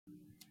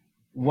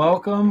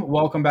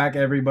Welcome back,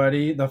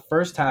 everybody. The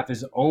first half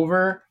is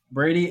over.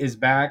 Brady is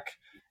back,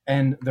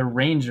 and the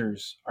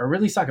Rangers are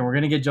really sucking. We're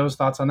going to get Joe's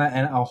thoughts on that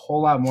and a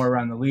whole lot more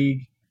around the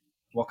league.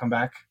 Welcome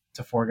back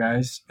to Four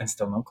Guys and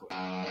Still No Clue.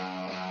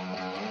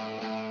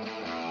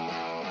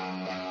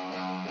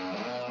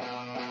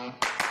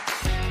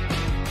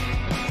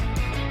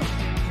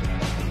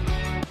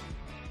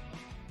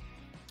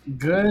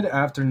 Good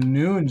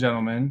afternoon,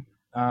 gentlemen.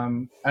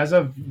 As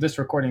of this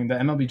recording, the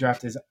MLB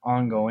draft is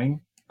ongoing,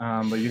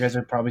 but you guys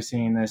are probably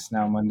seeing this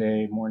now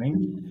Monday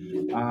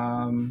morning.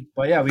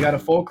 But yeah, we got a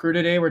full crew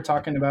today. We're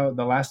talking about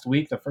the last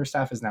week. The first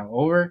half is now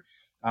over.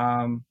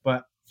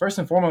 But first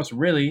and foremost,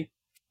 really,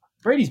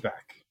 Brady's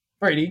back.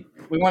 Brady,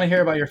 we want to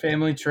hear about your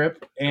family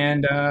trip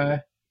and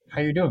how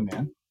you're doing,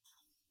 man.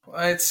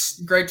 It's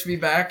great to be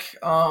back.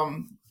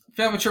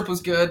 Family trip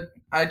was good.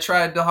 I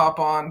tried to hop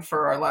on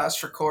for our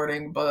last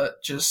recording,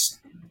 but just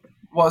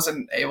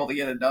wasn't able to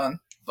get it done.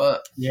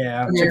 But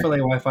Yeah, I'm here. Chick-fil-A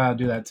Wi-Fi will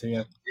do that to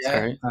you.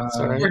 Yeah, That's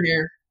all right. we're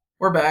here.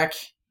 We're back.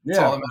 That's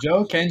all Yeah, that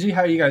Joe, Kenji,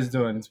 how you guys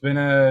doing? It's been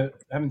I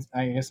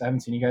guess I haven't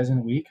seen you guys in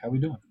a week. How we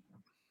doing?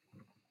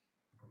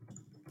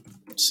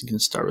 Just gonna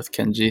start with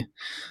Kenji.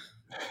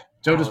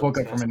 Joe just woke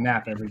up from a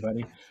nap,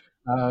 everybody.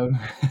 I'm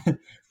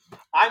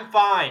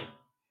fine.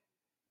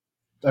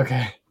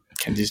 Okay.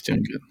 Kenji's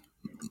doing good.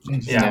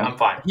 Yeah, I'm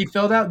fine. He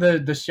filled out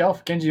the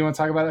shelf. Kenji, you want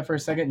to talk about that for a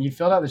second? You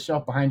filled out the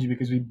shelf behind you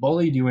because we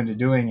bullied you into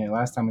doing it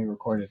last time we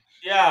recorded.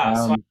 Yeah,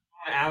 so on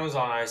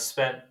Amazon, I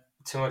spent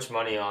too much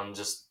money on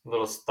just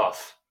little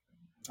stuff.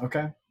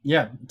 Okay.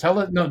 Yeah.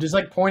 Just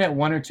like point at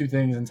one or two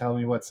things and tell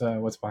me what's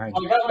behind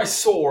I you. got my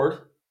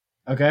sword,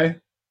 Okay.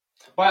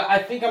 but I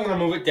think I'm gonna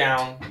move it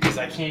down because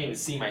I can't even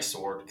see my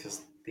sword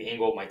because the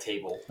angle of my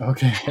table.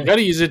 Okay. You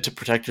gotta use it to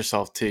protect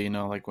yourself too,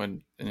 like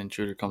when an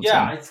intruder comes in.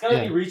 Yeah, it's gotta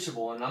be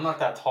reachable, and I'm not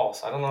that tall,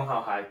 so I don't know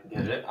how high I can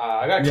get it.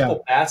 I got a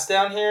couple bats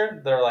down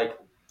here. They're like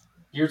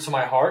geared to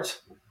my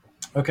heart.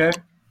 Okay.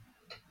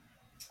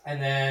 And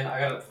then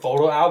I got a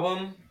photo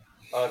album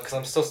because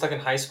I'm still stuck in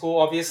high school,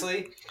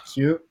 obviously.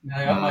 Cute. And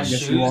I got my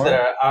shoes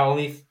that I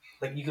only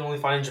you can only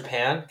find in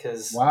Japan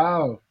because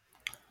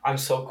I'm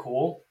so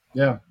cool.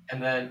 Yeah.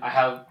 And then I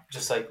have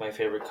just like my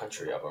favorite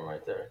country album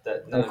right there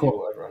that none of you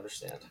will ever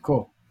understand.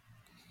 Cool.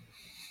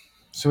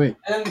 Sweet.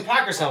 And then the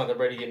Packers helmet that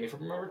Brady gave me for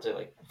my birthday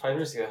like 5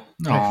 years ago.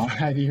 Like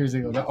 5 years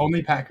ago. The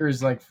only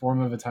Packers like form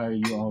of attire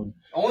you own.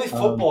 Only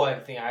football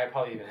thing I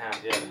probably even have.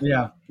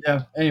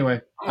 Yeah.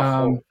 Anyway.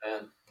 I'm a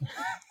fan.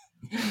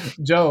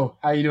 Joe,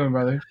 how you doing,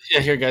 brother?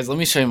 Yeah, here guys, let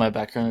me show you my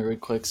background real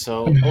quick.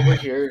 So over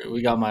here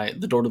we got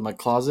the door to my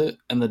closet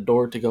and the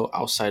door to go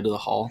outside of the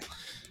hall,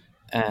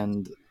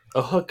 and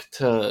a hook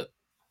to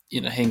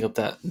hang up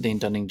that Dane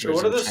Dunning jersey.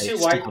 So what are those two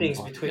white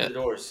things between the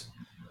doors?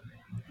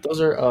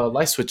 Those are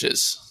light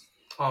switches.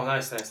 Oh,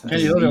 nice.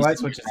 Kenji, those are light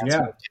switches.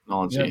 Yeah.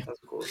 Technology. Yeah. That's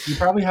cool. You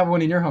probably have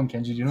one in your home,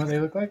 Kenji. Do you know what they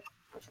look like?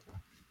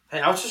 Hey,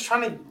 I was just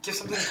trying to get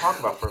something to talk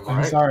about for a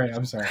moment.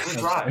 I'm sorry.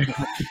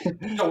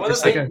 So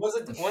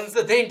when's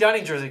the Dane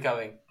Dunning jersey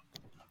coming?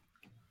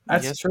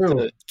 That's true.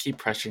 To keep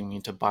pressuring me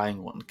into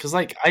buying one because,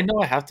 I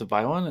know I have to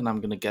buy one and I'm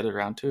gonna get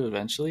around to it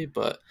eventually,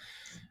 but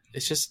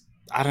it's just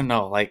I don't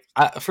know.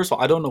 First of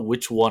all, I don't know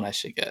which one I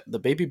should get: the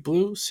baby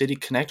blue, City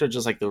Connect, or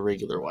just like the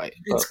regular white.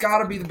 It's got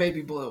to be the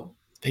baby blue.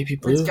 Baby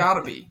blue. It's got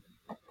to be.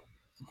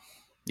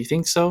 You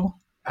think so?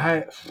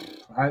 I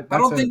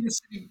don't think the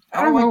City.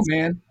 I don't know,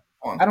 man.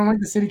 I don't like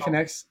the City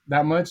Connects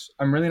that much.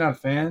 I'm really not a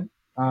fan.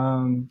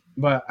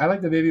 But I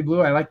like the baby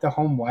blue. I like the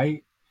home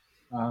white.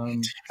 I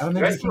don't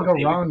think you can go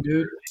wrong,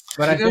 dude.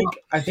 But I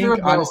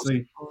think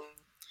honestly,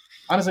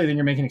 I think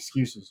you're making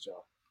excuses,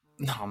 Joe.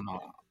 No, I'm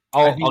not.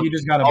 I think you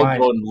just gotta buy.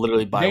 Go and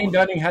literally buy. Dane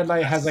Dunning has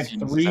like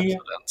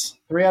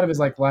three out of his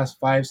like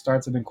last 5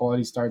 starts have been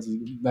quality starts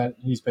that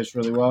he's pitched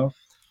really well.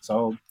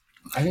 So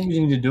I think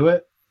you need to do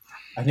it.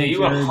 I think you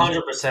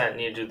 100%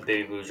 need to do the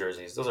baby blue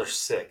jerseys. Those are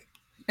sick.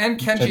 And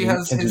Kenji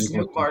has his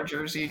new bar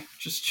jersey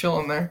just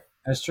chilling there.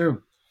 That's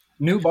true.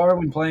 New bar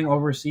when playing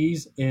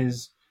overseas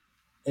is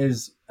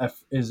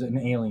an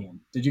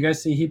alien. Did you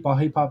guys see he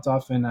popped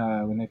off in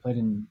when they played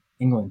in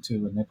England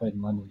too, when they played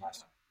in London last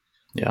time?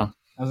 Yeah.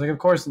 I was like, of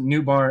course,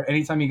 New Bar.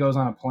 Anytime he goes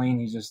on a plane,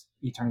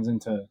 he turns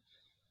into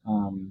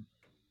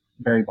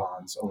Barry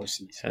Bonds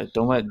overseas. Yeah,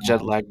 don't let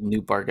jet lag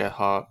New Bar get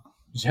hot.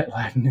 Jet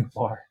lag New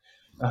Bar.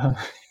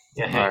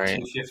 Yeah, all right.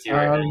 250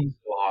 right now.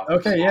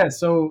 Okay, yeah.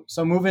 So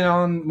moving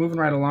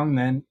right along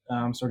then.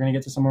 So we're gonna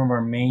get to some of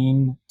our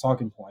main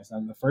talking points.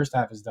 And the first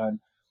half is done.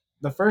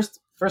 The first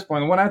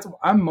point, the one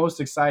I'm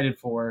most excited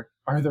for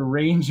are the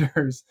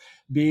Rangers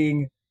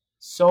being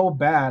so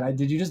bad.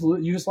 You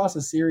just lost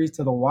a series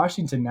to the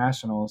Washington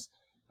Nationals,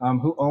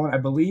 who own, I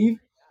believe.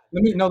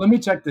 Let me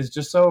check this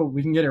just so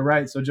we can get it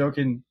right, so Joe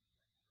can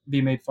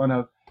be made fun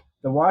of.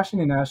 The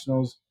Washington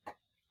Nationals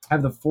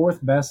have the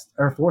fourth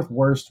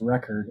worst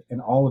record in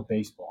all of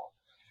baseball,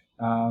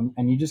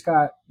 and you just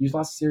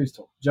lost a series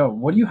to Joe.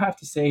 What do you have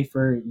to say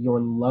for your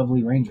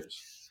lovely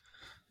Rangers?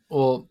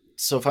 Well,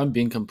 so if I'm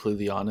being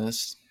completely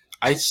honest,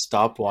 I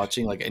stopped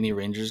watching any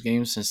Rangers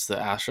games since the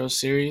Astros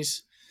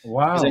series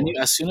Because I Wow. knew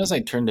as soon as I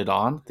turned it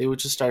on, they would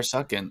just start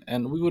sucking,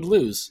 and we would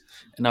lose.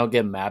 And I would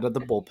get mad at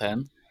the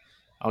bullpen.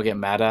 I would get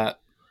mad at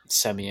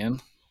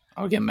Semien.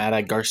 I would get mad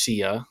at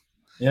Garcia.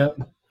 Yep.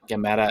 Get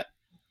mad at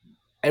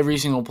every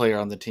single player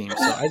on the team.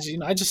 So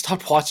I just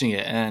stopped watching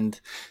it and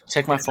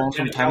check my phone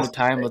from time to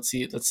time. Let's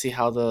see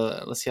how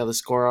the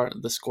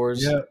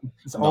scores. Yep.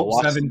 It's And I'll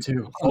watch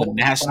 7-2. the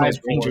Nationals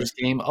 5-4. Rangers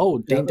game. Oh,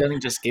 Dane Yep. Dunning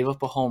just gave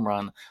up a home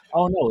run.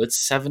 Oh no, it's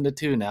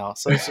 7-2 now.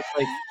 So it's just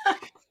like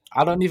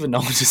I don't even know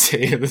what to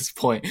say at this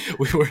point.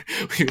 We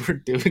were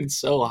doing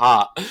so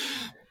hot,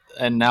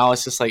 and now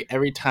it's just like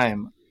every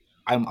time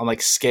I'm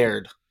like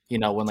scared.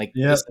 When like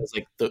Yep. this is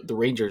like the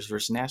Rangers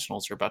versus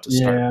Nationals are about to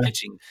start Yeah.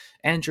 pitching,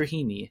 and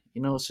Heaney.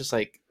 It's just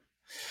like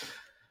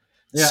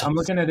Yeah, so, I'm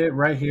looking at it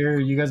right here.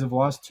 You guys have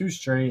lost 2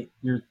 straight.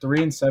 You're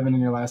 3-7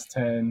 in your last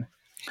 10.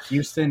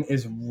 Houston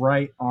is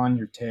right on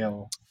your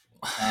tail.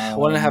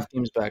 1.5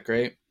 games back,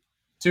 right?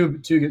 Two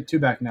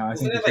back now. I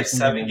think Wasn't it like Houston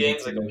 7 game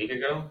games ended like a today.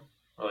 week ago,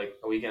 or like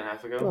a week and a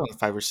half ago? Like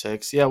 5 or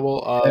 6. Yeah,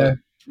 well, Yeah.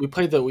 we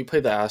played the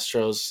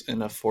Astros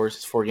in a four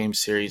game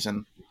series,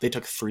 and they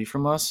took 3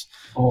 from us.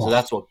 Oh. So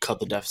that's what cut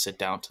the deficit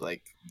down to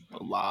like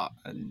a lot.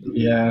 And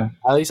Yeah.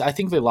 at least I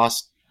think they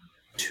lost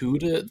 2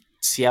 to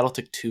Seattle.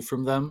 Took 2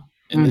 from them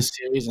in this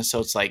series, and so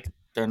it's like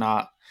they're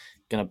not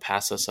gonna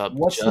pass us up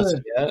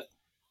yet.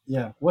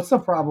 Yeah. What's the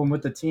problem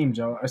with the team,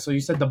 Joe? So you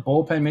said the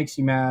bullpen makes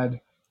you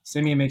mad.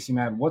 Simeon makes you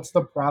mad. What's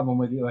the problem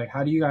with you? Like,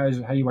 how do you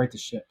right the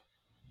ship?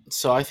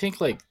 So I think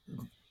like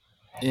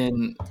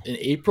in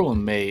April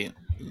and May,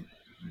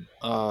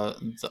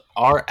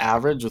 our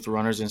average with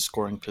runners in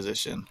scoring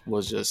position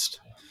was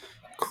just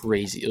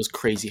crazy. It was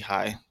crazy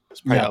high.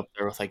 It's probably up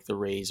there with like the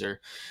Rays or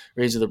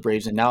the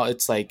Braves, and now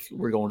it's like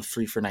we're going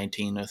 3 for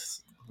 19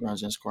 with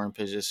runners in scoring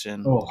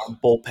position. Oh. Our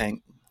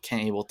bullpen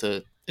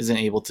isn't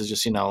able to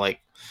just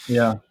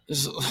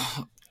just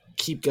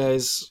keep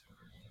guys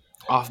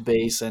off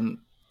base, and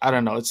I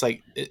don't know. It's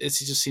like it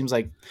just seems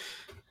like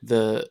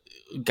the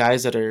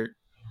guys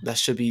that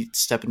should be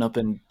stepping up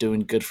and doing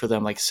good for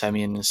them, like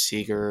Semien and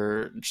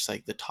Seager, just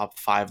like the top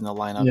 5 in the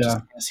lineup, just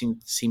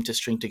seem to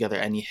string together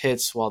any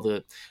hits, while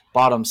the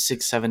bottom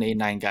 6, 7, 8,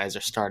 9 guys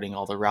are starting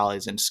all the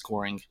rallies and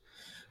scoring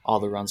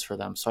all the runs for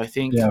them. So I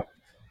think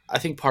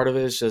part of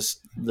it is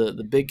just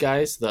the big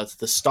guys,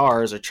 the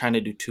stars, are trying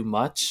to do too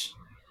much.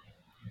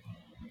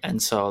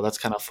 And so that's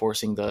kind of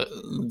forcing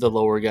the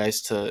lower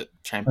guys to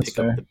try and pick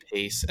up the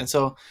pace. And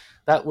so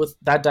that with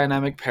that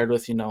dynamic paired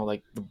with,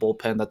 like the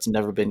bullpen that's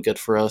never been good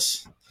for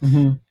us,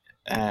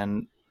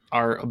 and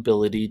our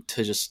ability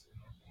to just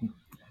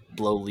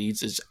blow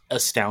leads is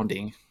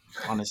astounding.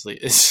 Honestly,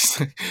 it's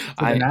just,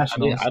 I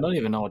don't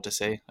even know what to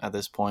say at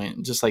this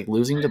point. Just like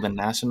losing to the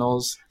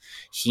Nationals,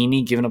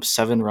 Heaney giving up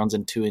 7 runs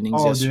in 2 innings.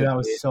 Oh, dude, that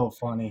was so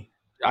funny.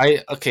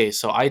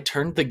 So I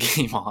turned the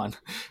game on.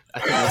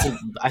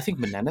 I think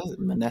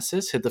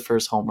Meneses hit the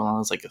first home run. It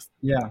was like a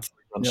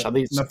run shot.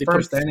 In the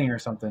first inning or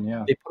something.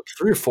 Yeah, they put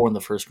 3 or 4 in the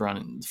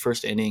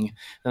first inning.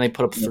 Then they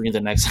put up 3 in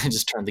the next. I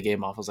just turned the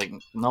game off. I was like,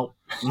 nope.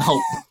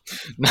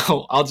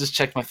 I'll just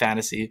check my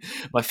fantasy.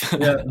 Check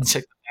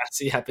the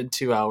fantasy app in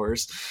 2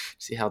 hours.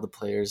 See how the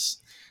players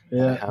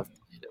have.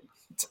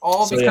 It's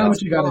all because kind of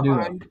what you got to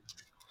do.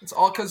 It's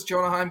all because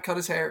Jonah Heim cut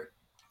his hair.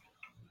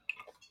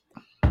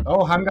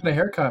 Oh, Heim got a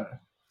haircut.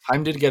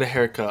 Heim did get a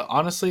haircut.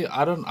 Honestly,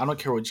 I don't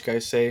care what you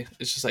guys say.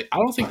 It's just like I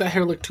don't think that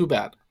hair looked too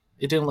bad.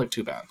 It didn't look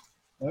too bad.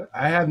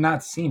 I have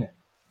not seen it.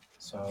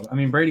 So I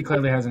mean, Brady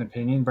clearly has an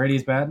opinion.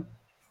 Brady's bad.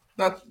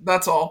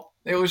 That's all.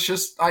 It was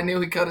just I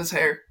knew he cut his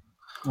hair.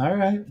 All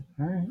right.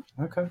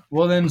 Okay.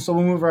 Well then, so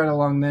we'll move right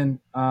along then.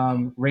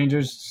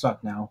 Rangers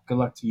suck now. Good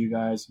luck to you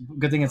guys.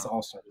 Good thing it's the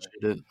All-Star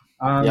break.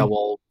 Yeah,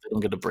 well, they don't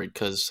get a break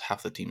because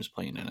half the team's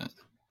playing in it.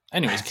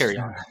 Anyways, carry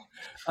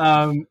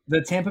on.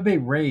 The Tampa Bay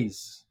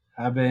Rays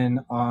have been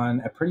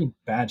on a pretty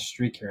bad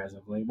streak here as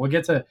of late. We'll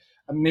get to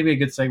maybe a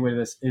good segue to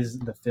this is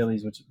the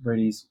Phillies, which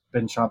Brady's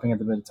been chomping at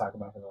the bit to talk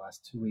about for the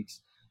last 2 weeks.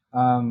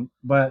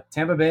 But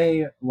Tampa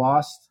Bay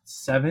lost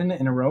 7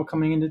 in a row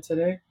coming into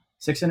today.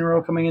 6 in a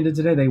row coming into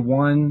today. They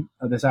won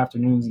this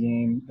afternoon's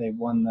game. They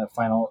won the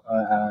final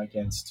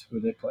against who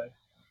did they play?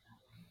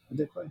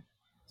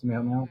 Somebody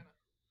help me out.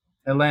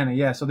 Atlanta,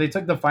 yeah. So they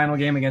took the final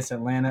game against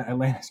Atlanta.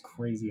 Atlanta's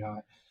crazy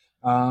hot.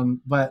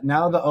 But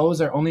now the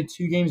O's are only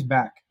 2 games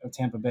back of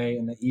Tampa Bay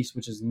in the East,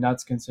 which is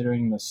nuts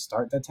considering the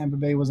start that Tampa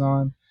Bay was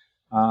on.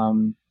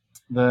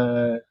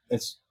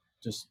 It's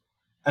just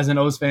as an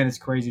O's fan, it's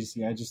crazy to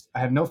see. I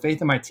have no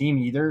faith in my team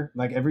either.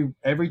 Like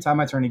every time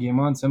I turn a game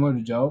on, similar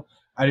to Joe,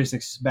 I just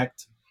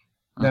expect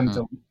them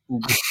to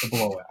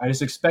blow it. I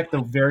just expect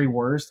the very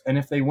worst, and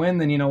if they win,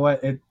 then you know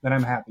what? Then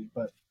I'm happy.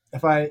 But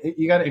if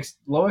you got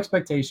low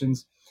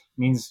expectations,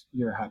 means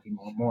you're happy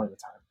more of the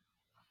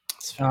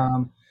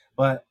time.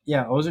 But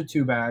yeah, O's are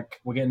 2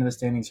 back. We'll get into the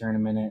standings here in a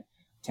minute.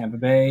 Tampa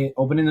Bay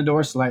opening the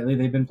door slightly.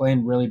 They've been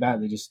playing really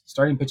bad. They just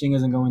starting pitching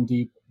isn't going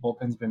deep.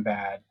 Bullpen's been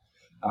bad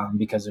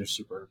because they're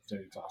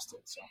exhausted.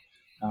 So,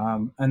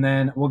 and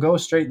then we'll go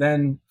straight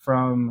then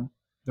from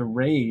the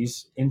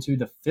Rays into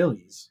the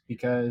Phillies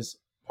because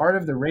part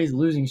of the Rays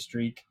losing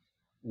streak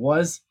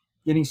was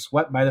getting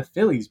swept by the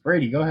Phillies.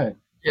 Brady, go ahead.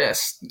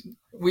 Yes,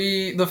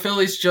 the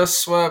Phillies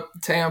just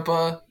swept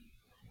Tampa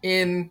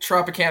in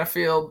Tropicana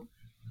Field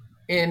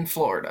in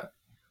Florida,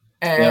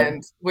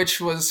 and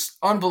which was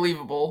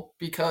unbelievable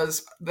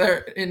because there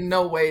in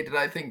no way did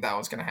I think that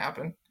was going to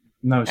happen.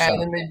 No And shot.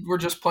 then they were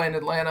just playing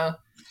Atlanta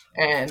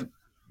and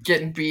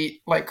getting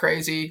beat like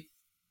crazy.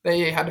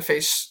 They had to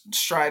face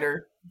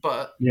Strider,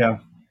 but Yeah,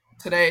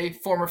 today,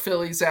 former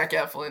Philly Zach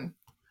Eflin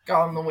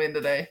got him the win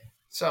today.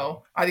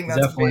 So I think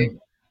that's definitely. big.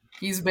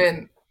 He's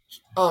been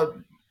a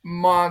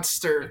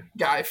monster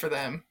guy for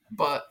them.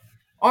 But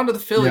on to the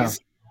Phillies.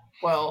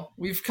 Well,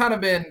 we've kind of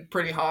been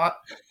pretty hot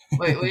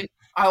lately.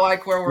 I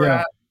like where we're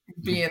Yeah. at,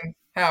 being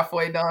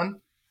halfway done. Yeah.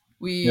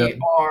 We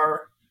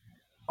are,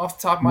 off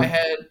the top of my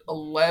head,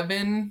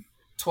 11,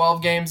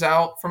 12 games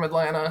out from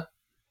Atlanta.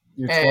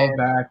 You're 12 And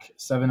back,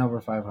 7 over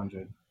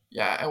 500.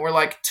 yeah, and we're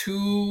like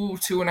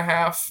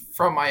 2.5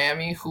 from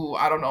Miami, who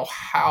I don't know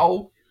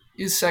how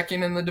is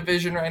second in the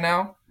division right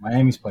now.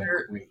 Miami's playing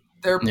great.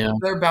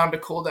 They're bound to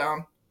cool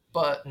down,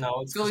 but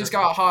No, Phillies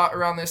got hot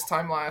around this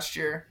time last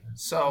year,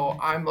 so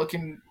I'm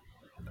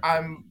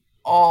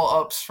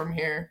all ups from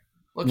here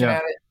looking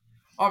at it.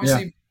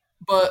 Obviously,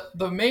 but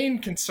the main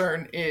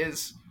concern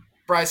is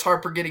Bryce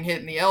Harper getting hit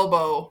in the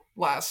elbow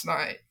last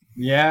night.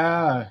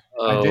 Yeah,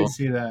 I did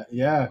see that.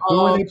 Yeah,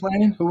 who were they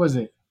playing? Who was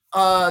it?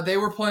 They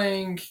were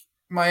playing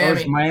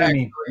Miami. Oh,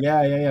 Miami.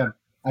 Actually. Yeah.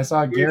 I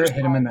saw Garrett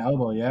hit him in the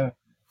elbow. Yeah.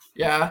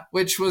 Yeah,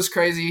 which was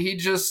crazy.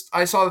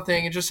 I saw the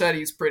thing. It just said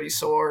he's pretty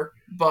sore,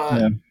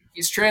 but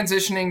he's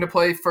transitioning to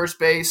play first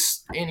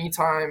base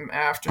anytime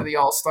after the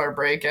All-Star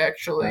break,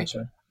 actually.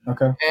 Gotcha.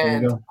 Okay.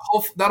 And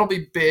that'll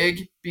be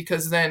big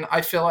because then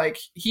I feel like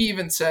he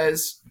even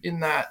says in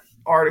that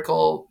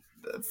article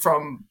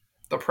from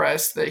the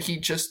press that he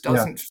just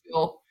doesn't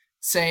feel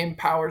same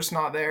power's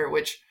not there,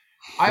 which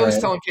I was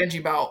telling Kenji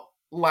about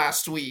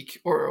last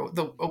week or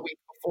a week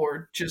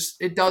before.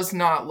 Just it does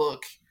not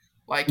look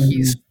like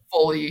he's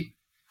fully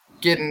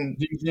getting.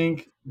 Do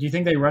you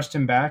think they rushed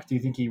him back? Do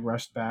you think he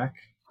rushed back,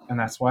 and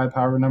that's why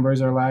power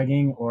numbers are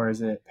lagging, or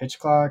is it pitch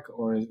clock,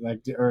 or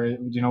do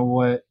you know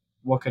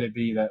what could it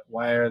be that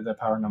why are the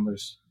power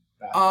numbers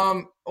back?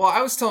 Well,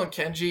 I was telling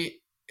Kenji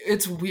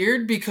it's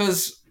weird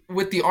because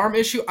with the arm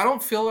issue, I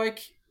don't feel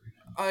like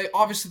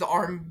obviously the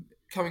arm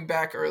coming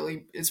back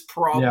early is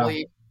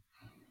probably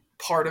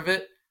part of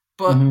it,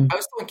 but I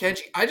was telling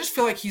Kenji I just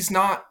feel like he's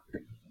not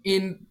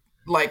in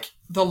like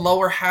the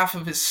lower half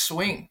of his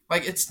swing.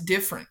 Like it's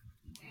different.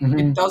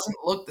 It doesn't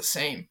look the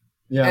same.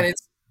 Yeah. And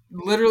it's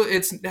literally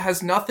it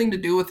has nothing to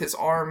do with his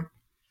arm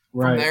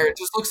from there. It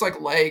just looks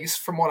like legs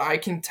from what I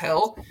can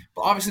tell.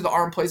 But obviously the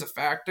arm plays a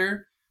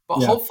factor.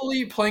 But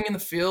hopefully playing in the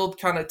field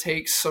kind of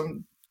takes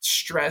some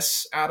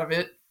stress out of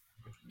it.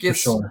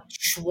 Gets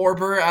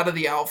Schwarber out of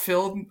the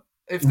outfield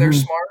if they're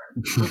smart,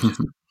 which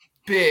is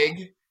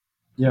big.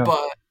 Yeah.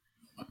 But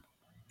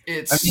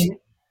it's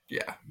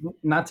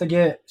not to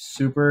get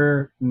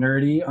super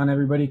nerdy on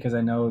everybody because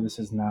I know this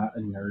is not a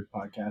nerd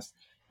podcast.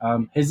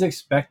 His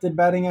expected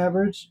batting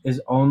average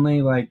is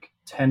only like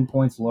 10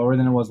 points lower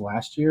than it was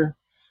last year.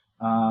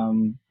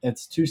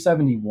 It's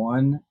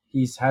 271.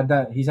 He's had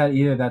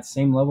either that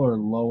same level or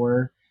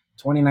lower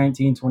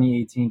 2019,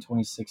 2018,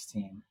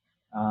 2016.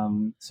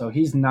 So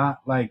he's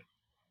not like,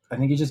 I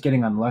think he's just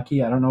getting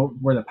unlucky. I don't know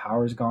where the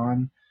power's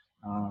gone.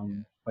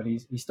 But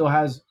he's still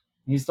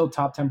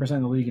top 10%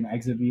 of the league in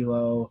exit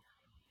velo,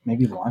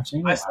 maybe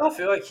launching. I still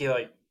feel like he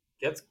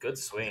gets good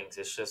swings.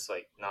 It's just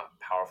not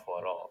powerful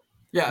at all.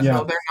 Yeah,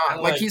 no, they're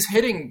not. Like he's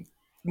hitting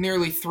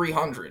nearly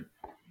 300.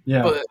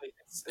 Yeah. But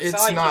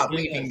it's not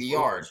leaving the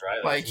yard.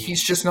 Right? Like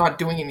he's just not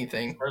doing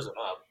anything. Spurs him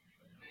up.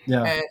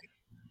 Yeah.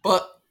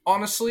 But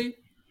honestly,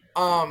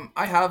 I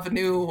have a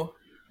new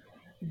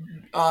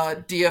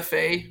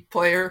DFA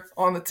player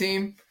on the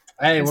team.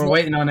 Hey, we're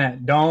waiting on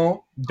that.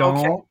 Don't drop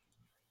it.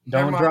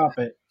 Don't drop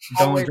it.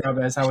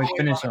 That's how we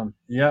finish them.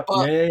 Yep.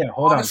 Yeah.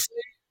 Hold honestly,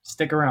 on.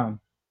 Stick around.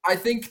 I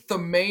think the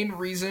main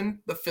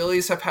reason the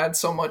Phillies have had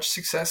so much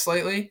success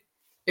lately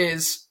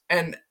is,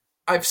 and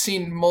I've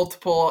seen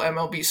multiple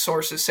MLB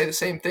sources say the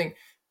same thing,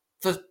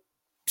 the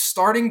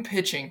starting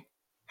pitching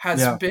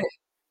has been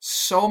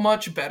so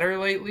much better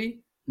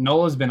lately.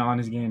 Nola's been on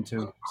his game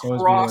too. So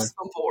across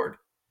the board.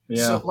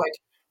 Yeah. So like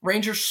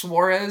Ranger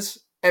Suarez,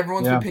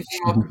 everyone's been picking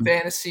him up in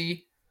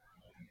fantasy.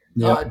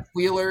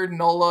 Wheeler,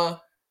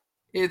 Nola,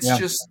 it's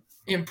just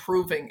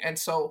improving. And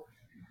so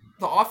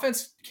the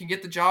offense can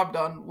get the job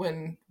done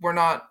when we're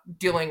not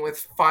dealing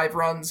with 5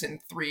 runs in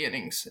 3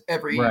 innings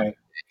every right.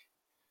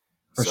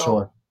 For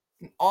sure.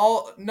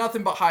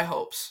 Nothing but high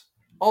hopes.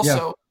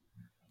 Also,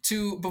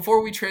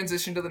 before we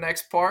transition to the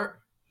next part,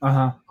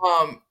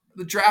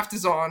 the draft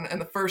is on and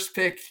the first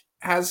pick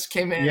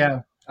came in.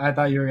 Yeah, I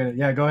thought you were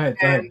gonna. Go ahead.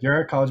 You're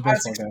a college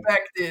baseball guy. As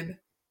expected,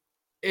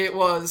 it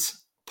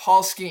was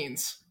Paul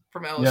Skeens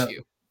from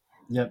LSU.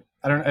 Yep.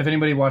 I don't know if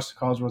anybody watched the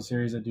College World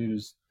Series. That dude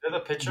is the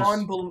pitcher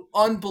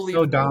unbelievable.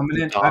 So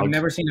dominant. I've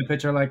never seen a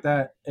pitcher like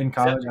that in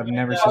college. I've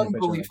never seen a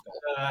pitcher like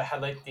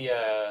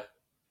that.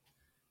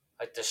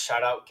 Had the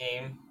shutout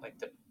game, like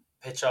the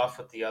pitch off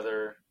with the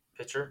other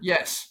pitcher?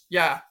 Yes.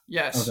 Yeah.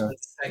 Yes.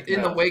 Okay.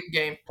 In the Wake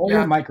game. Pull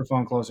your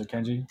microphone closer,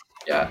 Kenji. In the Wake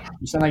game. Pull your microphone closer, Kenji. Yeah.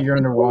 You sound like you're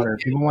underwater.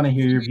 People want to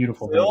hear your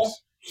beautiful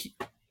voice.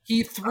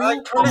 He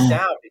threw. Turn it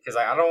down because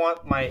I don't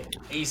want my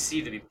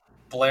AC to be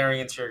blaring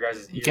into your guys'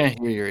 ears. We can't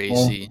hear your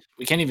AC.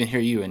 We can't even hear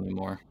you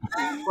anymore.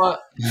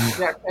 But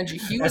yeah,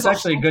 Kenji, That's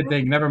actually a good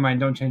thing. Never mind.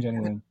 Don't change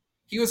anything.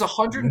 He was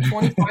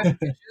 125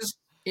 pitches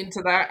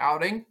into that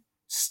outing,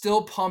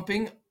 still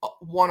pumping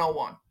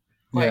 101.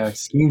 Yeah,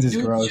 Skeens is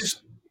gross.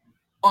 Just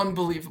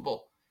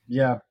unbelievable.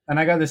 Yeah, and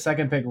I got the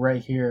second pick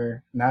right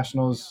here.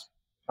 Nationals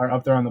are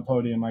up there on the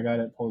podium. I got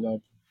it pulled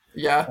up.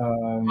 Yeah.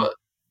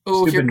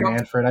 Stupid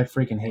Manfred. I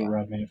freaking hate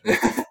Rob Manfred.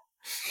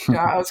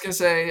 Yeah, I was going to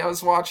say, I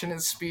was watching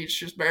his speech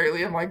just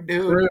barely. I'm like,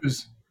 dude.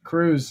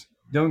 Cruz.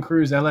 Dylan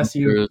Cruz,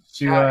 LSU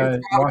to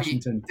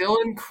Washington.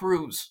 Dylan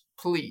Cruz,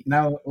 please.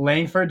 Now,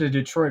 Langford to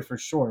Detroit for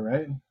sure,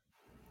 right?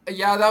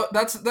 Yeah,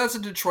 that's a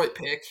Detroit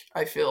pick,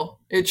 I feel.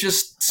 It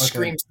just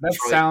screams That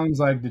Detroit. sounds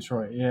like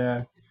Detroit,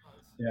 yeah.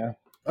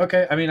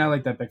 Okay, I mean, I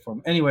like that pick for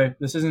him. Anyway,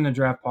 this isn't a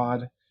draft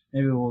pod.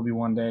 Maybe it will be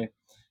one day.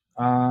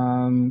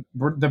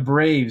 The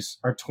Braves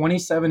are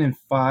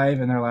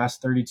 27-5 in their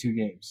last 32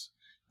 games.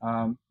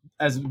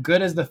 As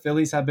good as the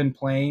Phillies have been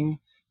playing,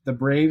 the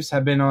Braves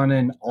have been on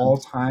an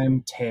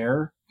all-time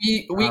tear.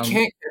 We can't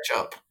catch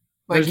up.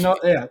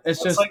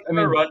 It's just like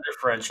their run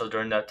differential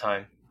during that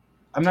time.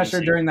 I'm not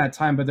sure during that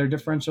time, but their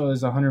differential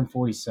is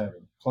 147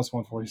 plus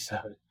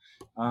 147.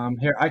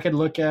 Here, I could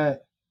look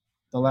at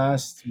the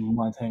last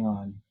month. Hang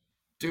on.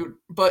 Dude,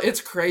 but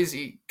it's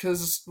crazy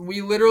because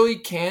we literally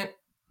can't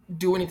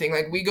do anything.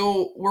 Like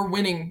we're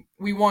winning.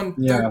 We won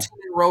 13 in a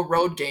row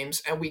road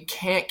games, and we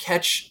can't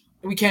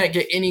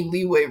get any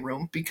leeway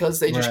room because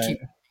they just keep.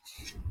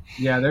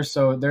 Yeah,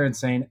 they're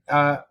insane.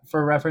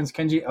 For reference,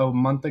 Kenji, a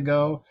month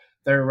ago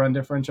their run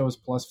differential was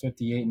plus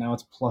 58. Now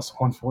it's plus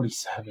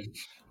 147.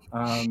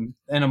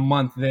 In a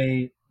month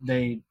they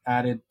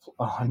added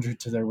 100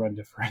 to their run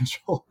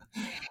differential.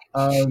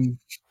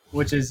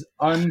 Which is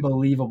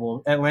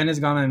unbelievable. Atlanta's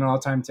gone on an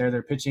all-time tear.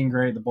 They're pitching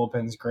great. The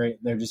bullpen's great.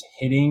 They're just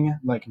hitting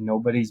like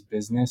nobody's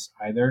business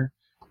either.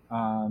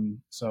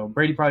 So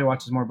Brady probably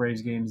watches more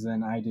Braves games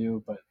than I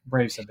do, but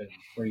Braves have been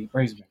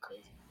crazy.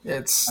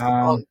 It's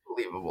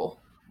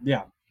unbelievable.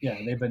 Yeah,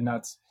 they've been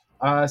nuts.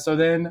 So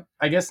then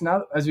I guess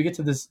now as we get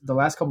to the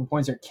last couple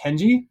points here,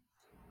 Kenji,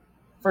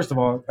 first of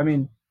all, I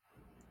mean,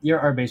 you're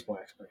our baseball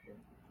expert here.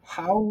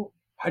 How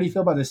do you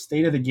feel about the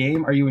state of the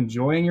game? Are you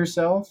enjoying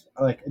yourself?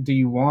 Like, do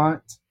you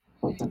want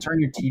to turn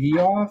your TV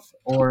off,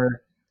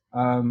 or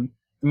the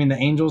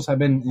Angels have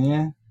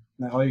been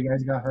all you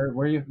guys got hurt.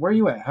 Where are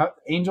you at?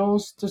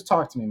 Angels, just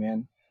talk to me,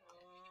 man.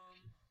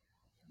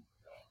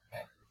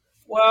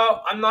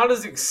 Well, I'm not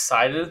as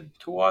excited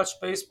to watch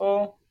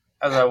baseball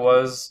as I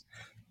was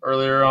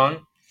earlier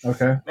on.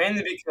 Okay.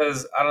 Mainly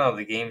because I don't know,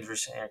 the games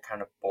recently are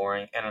kind of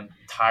boring, and I'm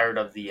tired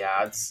of the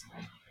ads.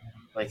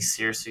 Like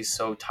seriously,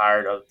 so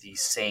tired of the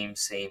same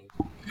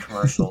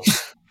commercials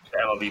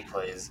that MLB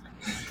plays.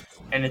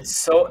 And it's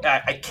so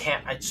I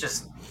can't.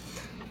 It's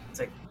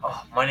like,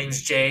 oh, my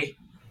name's Jay.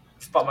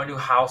 Just bought my new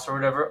house or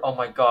whatever. Oh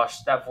my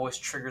gosh, that voice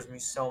triggers me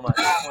so much.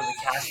 Or the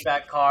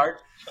cashback card.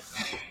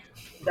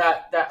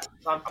 That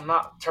I'm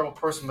not a terrible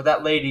person, but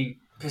that lady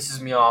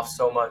pisses me off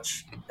so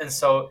much. And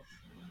so,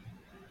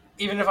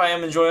 even if I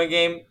am enjoying a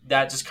game,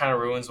 that just kind of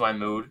ruins my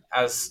mood.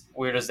 As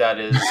weird as that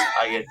is,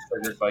 I get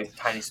triggered by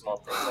tiny small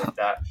things like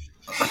that.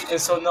 And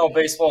so, no,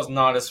 baseball is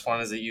not as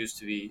fun as it used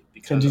to be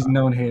because Kenji's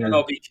known hater.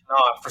 MLB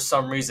cannot, for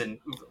some reason,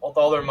 with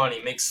all their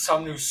money, make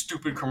some new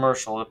stupid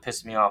commercial to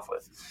piss me off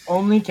with.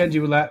 Only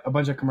Kenji would let a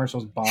bunch of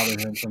commercials bother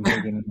him from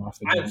taking him off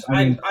the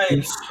game. I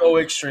am so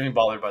extremely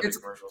bothered by the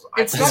commercials.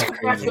 It's not the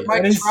fact that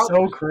Mike Trout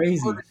so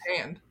crazy.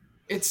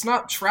 It's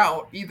not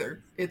Trout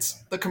either.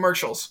 It's the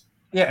commercials.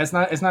 Yeah, it's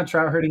not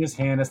Trout hurting his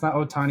hand. It's not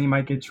Ohtani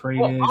might get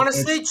traded. Well,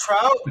 honestly,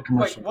 Trout,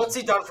 what's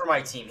he done for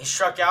my team? He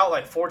struck out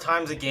like 4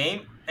 times a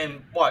game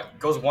and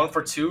goes 1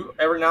 for 2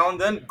 every now and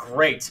then?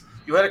 Great.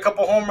 You had a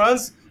couple home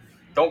runs?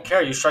 Don't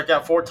care. You struck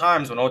out 4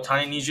 times when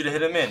Ohtani needs you to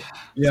hit him in.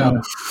 Yeah.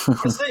 So,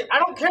 honestly, I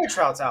don't care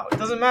Trout's out. It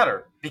doesn't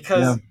matter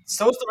because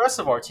so is the rest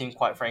of our team,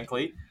 quite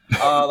frankly.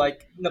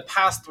 Like in the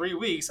past 3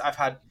 weeks, I've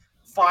had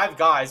 5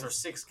 guys or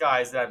 6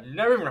 guys that I've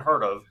never even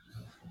heard of,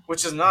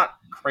 which is not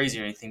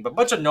crazy or anything, but a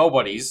bunch of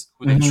nobodies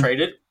who they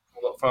traded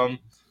from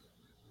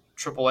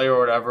AAA or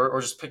whatever, or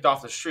just picked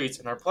off the streets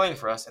and are playing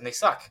for us, and they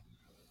suck.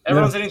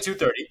 Everyone's hitting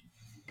 230.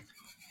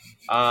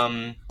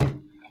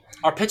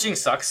 Our pitching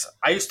sucks.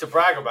 I used to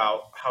brag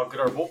about how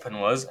good our bullpen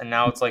was, and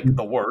now it's like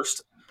the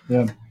worst.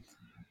 Yeah.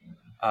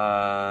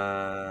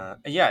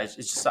 It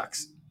just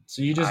sucks.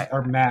 So you just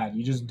are mad.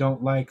 You just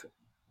don't like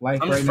life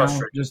right now.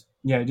 Just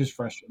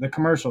frustrated. The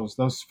commercials,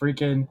 those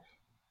freaking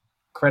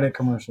credit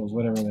commercials,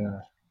 whatever they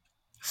are.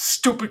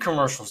 Stupid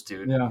commercials,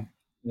 dude.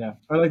 Yeah.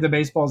 Or like the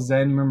baseball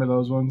Zen. Remember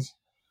those ones?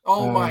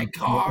 Oh my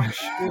gosh,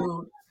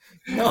 dude.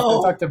 No.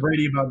 I talked to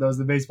Brady about those,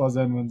 the baseball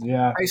Zen ones.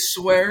 Yeah. I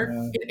swear,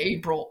 in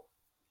April,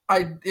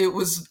 it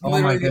was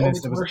literally the only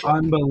commercial. It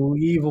was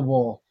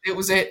unbelievable. It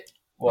was it.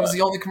 What? It was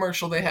the only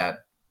commercial they had.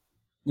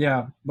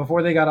 Yeah,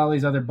 before they got all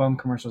these other bum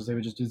commercials, they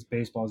would just do this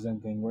baseball zen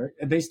thing where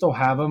they still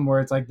have them, where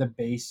it's like the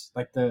bass,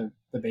 like the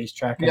bass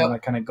track, and it Yep.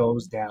 like kind of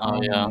goes down.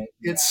 Oh yeah.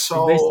 It's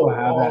So they still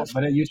have so that,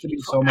 but it used to be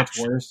so much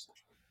worse.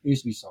 It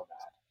used to be so bad.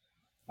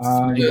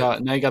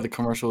 Now you got the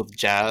commercial with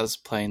Jazz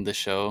playing the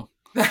show,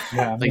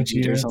 Yeah, like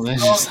Jeter or something.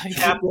 Just like,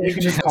 you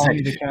can just call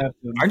me the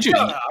captain.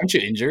 aren't you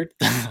injured?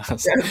 For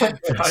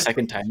the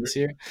second time this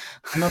year.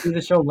 And I'll be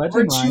the show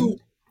legend line.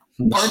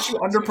 Aren't you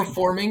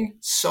underperforming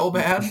so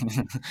bad?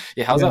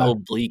 Yeah, how's that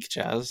oblique,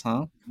 Jazz?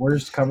 Huh?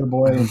 Worst cover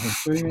boy in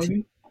history,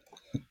 maybe.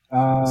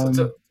 So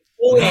to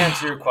fully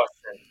answer your question.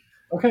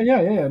 Okay,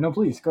 yeah. No,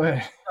 please go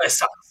ahead. It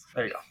sucks.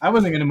 There you go. I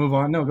wasn't gonna move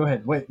on. No, go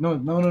ahead. Wait,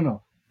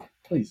 no.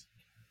 Please.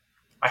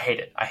 I hate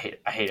it. I hate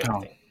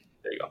everything.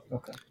 There you go.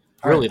 Okay.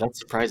 Really, that's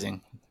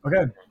surprising.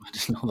 Okay. I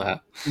didn't know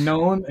that.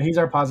 No, he's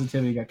our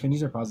positivity guy.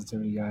 Kenji's our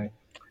positivity guy.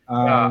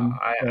 I'm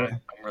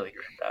really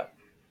good at that.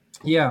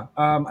 Yeah.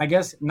 I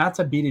guess not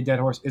to beat a dead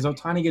horse. Is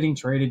Ohtani getting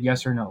traded?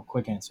 Yes or no?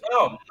 Quick answer.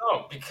 No,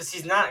 because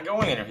he's not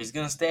going anywhere. He's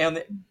going to stay on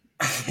the.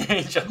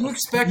 You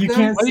expect you that?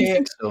 can't Why do say you it.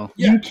 think so?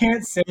 You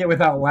can't say it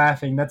without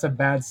laughing. That's a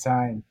bad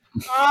sign.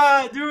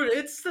 Dude,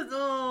 it's the.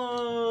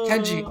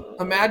 Kenji,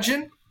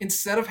 imagine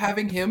instead of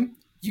having him,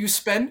 you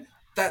spend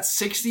that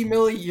 $60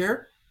 million a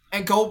year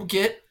and go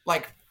get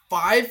like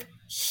 5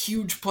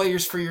 huge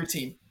players for your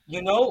team.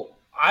 You know,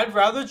 I'd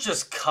rather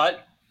just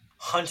cut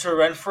Hunter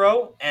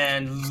Renfroe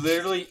and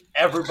literally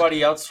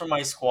everybody else from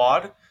my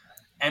squad,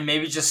 and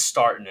maybe just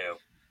start new.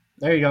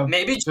 There you go.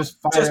 Maybe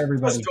just fire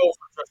everybody. Just go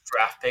for just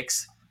draft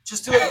picks.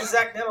 Just do like the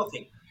Zach Nettle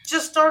thing.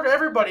 Just start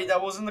everybody that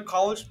was in the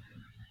college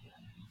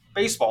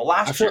baseball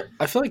last year.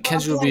 I feel like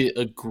Kenji would be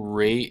a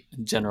great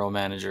general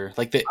manager.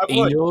 Like the I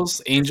would.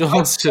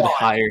 Angels should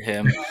hire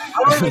him.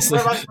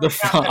 The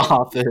front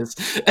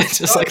office and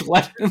just like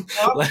let him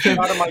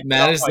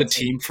manage the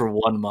team for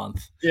 1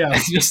 month. Yeah,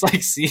 and just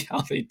like see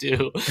how they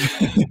do.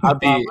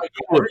 I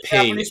would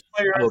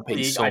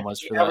pay so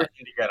much for that.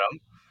 Everything to get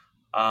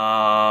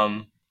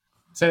them.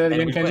 Say that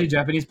again, Kenji.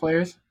 Japanese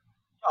players.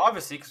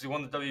 Obviously, because we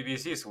won the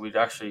WBC, so we'd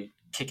actually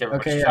kick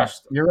everybody's Okay, yeah, trash.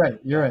 you're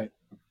right.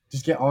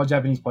 Just get all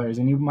Japanese players,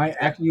 and you might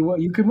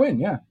you could win.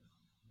 Yeah.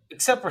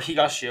 Except for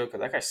Higashioka,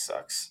 that guy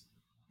sucks.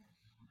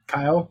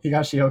 Kyle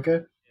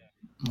Higashioka.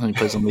 He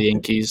plays on the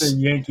Yankees. The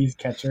Yankees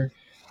catcher.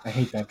 I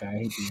hate that guy. I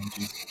hate the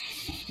Yankees.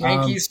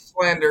 Yankees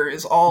slander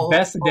is all.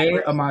 Best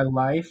day of my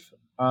life.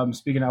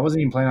 Speaking, I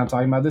wasn't even planning on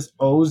talking about this.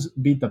 O's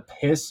beat the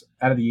piss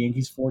out of the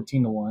Yankees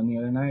 14-1 the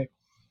other night.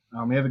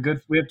 We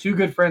have 2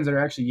 good friends that are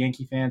actually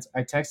Yankee fans.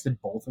 I texted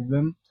both of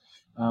them,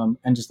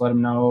 and just let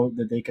them know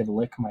that they could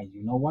lick my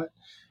you know what,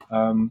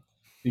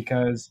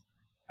 because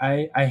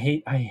I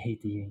hate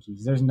the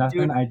Yankees. There's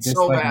nothing I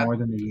dislike more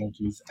than the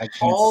Yankees. I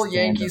can't. All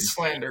Yankees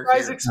slander. You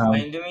guys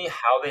explain to me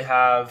how they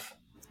have.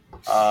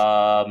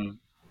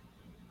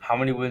 How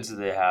many wins do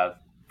they have?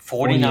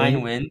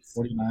 49 wins.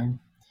 49. And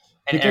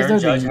because Aaron they're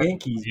Judge the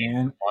Yankees,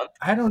 man.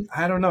 I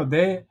don't know.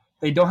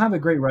 They don't have a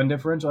great run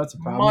differential. That's a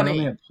problem. They're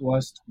only at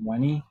plus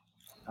 20.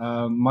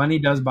 Money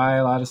does buy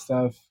a lot of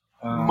stuff.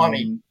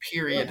 Money,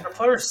 period. The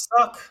players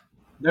suck.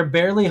 They're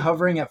barely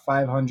hovering at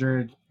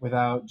 500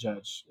 without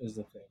Judge is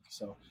the thing.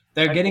 So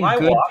they're getting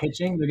good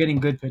pitching. They're getting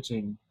good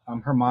pitching.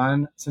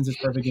 Herman, since his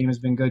perfect game has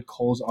been good.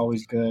 Cole's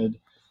always good.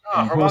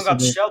 Herman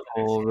got shelled.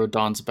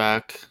 Rodon's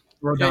back.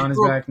 Rodon is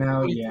back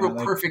now. He threw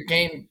a perfect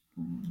game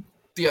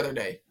the other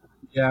day.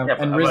 Yeah,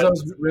 and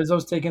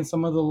Rizzo's taking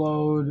some of the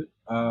load.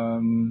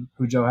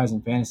 Who Joe has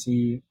in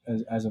fantasy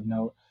as of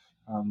note.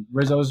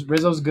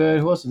 Rizzo's good.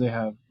 Who else do they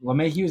have?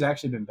 LeMahieu's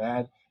actually been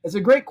bad. It's a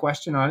great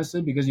question,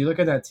 honestly, because you look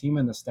at that team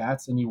and the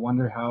stats, and you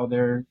wonder how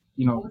they're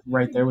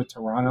right there with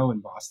Toronto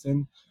and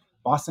Boston.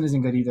 Boston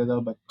isn't good either, though,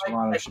 but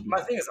Toronto should be.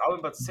 My thing is, I was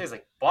about to say is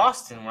like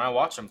Boston. When I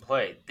watch them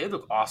play, they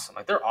look awesome.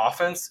 Like their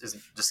offense is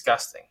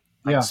disgusting.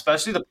 Like,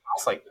 especially the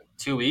past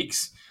 2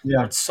 weeks.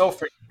 Yeah, it's so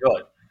freaking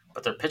good,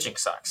 but their pitching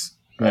sucks,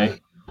 right?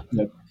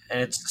 Yep.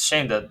 And it's a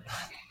shame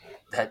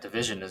that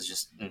division is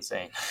just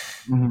insane.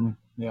 Mm-hmm.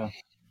 Yeah.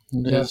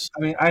 Yes. I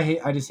mean,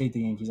 I just hate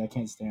the Yankees. I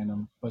can't stand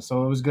them. But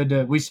so it was good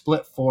we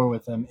split 4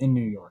 with them in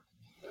New York.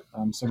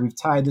 So we've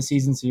tied the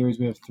season series.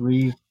 We have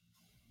 3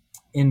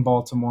 in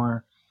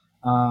Baltimore,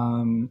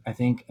 I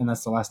think, and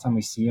that's the last time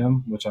we see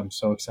them, which I'm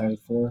so excited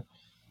for.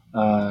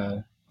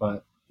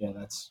 But yeah,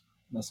 that's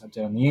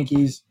update on the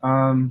Yankees.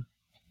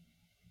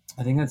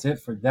 I think that's it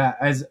for that.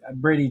 As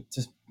Brady,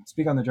 to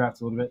speak on the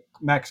draft a little bit,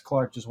 Max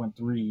Clark just went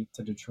 3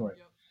 to Detroit.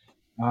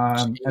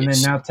 And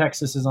then now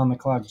Texas is on the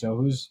clock. Joe,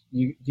 who's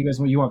you guys?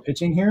 You want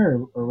pitching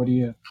here, or what do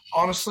you?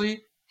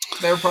 Honestly,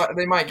 they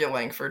might get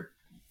Langford.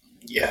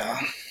 Yeah,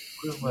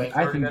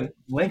 I think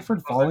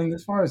Langford falling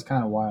this far is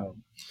kind of wild.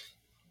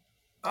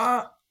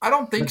 I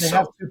don't think so. They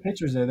have 2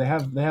 pitchers there. They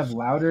have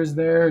Louders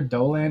there,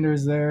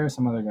 Dolander's there,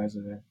 some other guys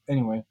are there.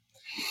 Anyway,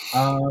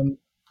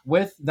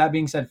 with that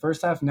being said,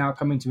 first half now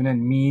coming to an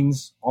end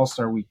means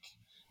All-Star Week.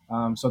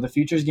 So the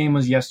Futures game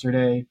was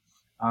yesterday.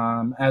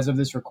 As of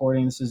this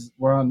recording, this is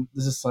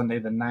Sunday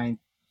the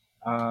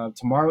 9th.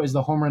 Tomorrow is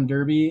the Home Run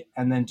Derby,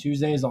 and then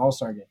Tuesday is the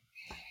All-Star game.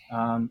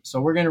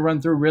 So we're going to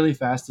run through really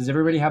fast. Does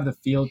everybody have the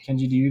field?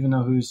 Kenji, do you even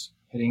know who's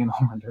hitting in the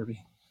home run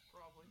derby?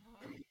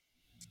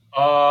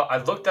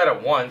 I looked at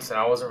it once and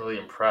I wasn't really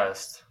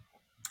impressed.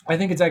 I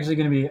think it's actually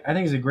going to be. I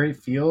think it's a great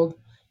field.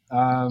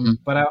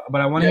 But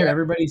I want to hear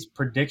everybody's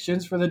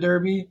predictions for the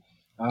derby.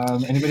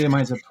 Anybody that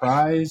might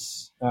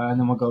surprise, and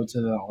then we'll go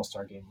to the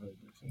All-Star game really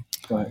briefly.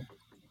 Go ahead.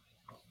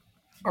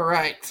 All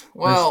right.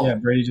 Well,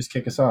 first, Brady, just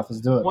kick us off.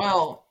 Let's do it.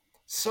 Well,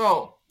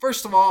 so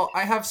first of all,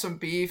 I have some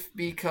beef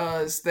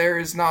because there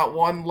is not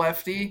one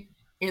lefty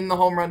in the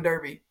home run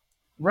derby.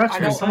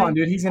 Rutschman, come on,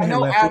 dude. He's going to hit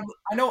lefty.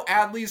 I know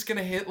Adley's going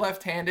to hit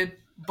left-handed,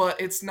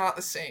 but it's not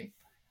the same.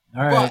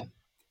 All right. But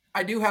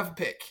I do have a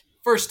pick.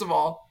 First of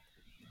all,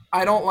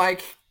 I don't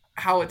like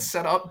how it's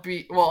set up.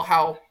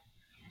 How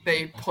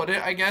they put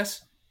it, I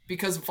guess,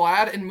 because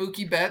Vlad and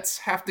Mookie Betts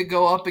have to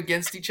go up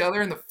against each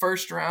other in the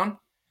first round. I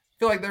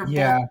feel like they're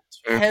both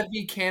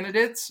heavy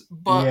candidates,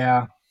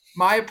 but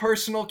my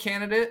personal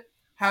candidate,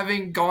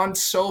 having gone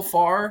so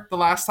far the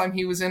last time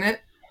he was in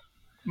it,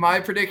 my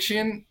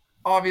prediction,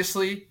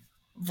 obviously,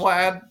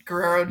 Vlad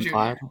Guerrero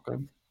Jr.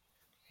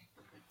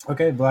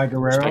 Okay, Vlad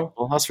Guerrero.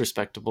 That's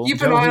respectable.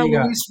 Keep an eye on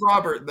Luis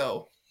Robert,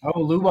 though. Oh,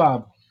 Lou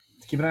Bob.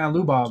 Keep an eye on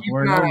Lou Bob.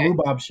 We're in a Lou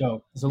Bob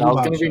show.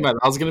 That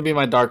was gonna be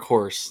my dark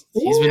horse.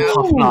 He's been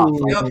popping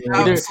off.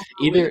 Like,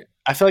 either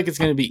I feel like it's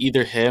gonna be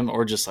either him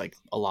or just like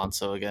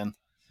Alonso again.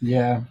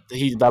 Yeah.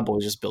 That boy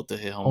just built to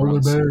hit home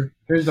runs.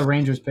 Here's the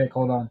Rangers pick.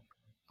 Hold on.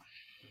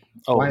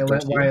 Oh,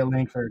 Wyatt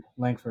Langford.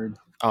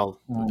 Oh,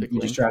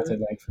 you just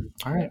drafted Langford.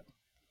 All right.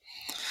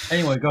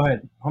 Anyway, go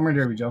ahead. Home run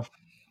derby, Joe.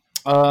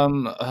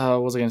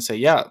 What was I gonna say?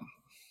 Yeah,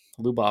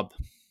 Lou Bob.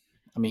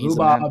 I mean, he's a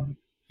man.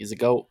 He's a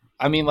GOAT.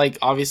 I mean, like,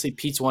 obviously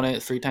Pete's won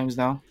it 3 times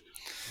now.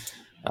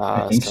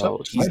 I think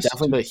so. He's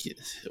definitely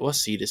what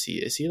seed is he?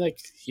 Is he like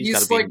he's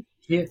got to like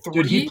be?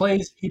 Dude, he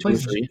plays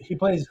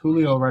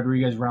Julio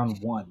Rodriguez round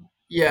 1.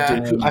 Yeah,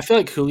 dude, I feel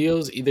like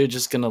Julio's either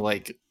just gonna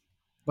like.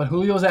 But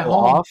Julio's at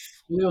home.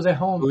 Julio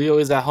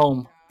is at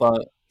home,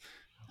 but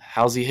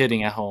how's he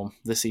hitting at home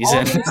this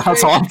season?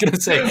 That's all I'm gonna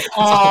say.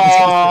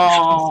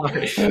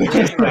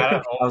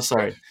 I'm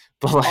sorry.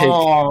 But like,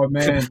 oh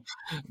man,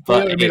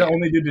 but would be the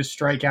only dude to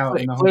strike out.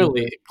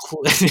 Clearly,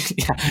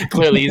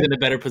 he's in a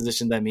better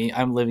position than me.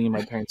 I'm living in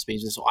my parents'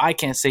 basement, so I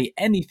can't say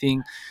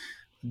anything.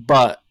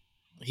 But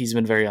he's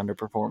been very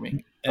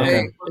underperforming.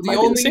 Okay.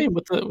 The same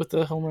with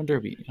the home run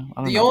derby.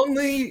 The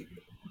only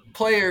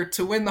player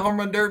to win the home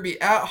run derby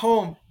at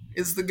home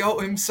is the GOAT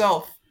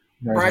himself,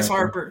 Bryce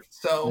Harper.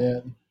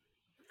 So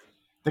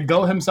the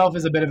GOAT himself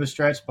is a bit of a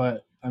stretch,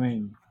 but I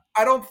mean,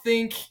 I don't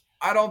think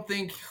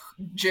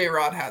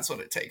J-Rod has what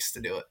it takes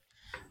to do it.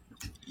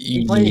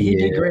 He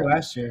did great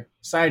last year.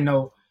 Side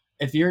note,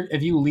 if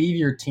you leave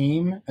your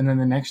team and then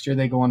the next year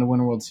they go on to win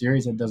a World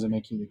Series, that doesn't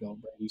make you the GOAT,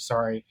 Brady.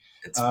 Sorry.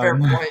 It's a fair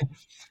point.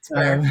 It's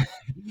fair.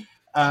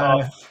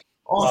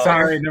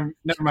 Sorry, never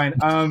mind.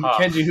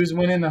 Kenji, who's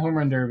winning the home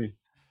run derby?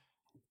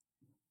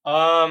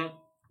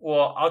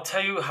 Well, I'll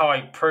tell you how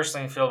I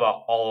personally feel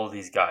about all of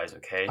these guys,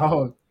 okay?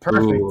 Oh,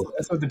 perfect. Ooh.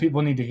 That's what the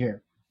people need to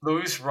hear.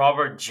 Luis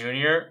Robert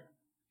Jr.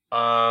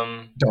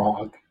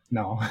 Dog.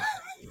 No.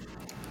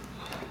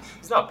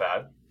 He's not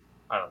bad.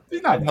 I don't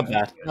think. Not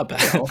bad.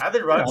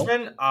 Adley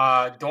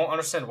Rutschman, don't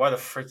understand why the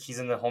frick he's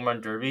in the home run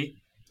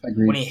derby.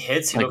 Agreed. When he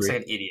hits, he looks like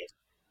an idiot.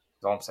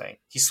 That's all I'm saying.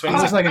 He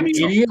looks like an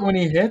idiot when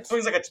he hits?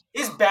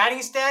 His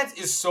batting stance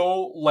is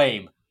so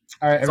lame.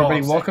 All right,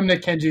 everybody, welcome to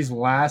Kenji's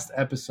last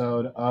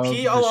episode of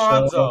P.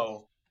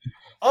 Alonso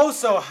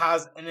also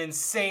has an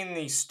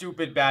insanely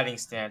stupid batting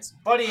stance,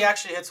 but he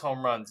actually hits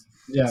home runs.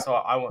 Yeah. So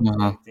I won't do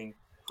anything.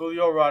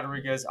 Julio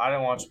Rodriguez, I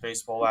didn't watch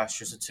baseball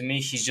last year, so to me,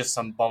 he's just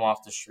some bum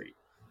off the street.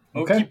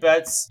 Mookie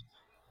Betts,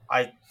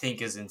 I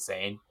think, is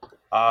insane.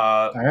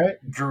 All right.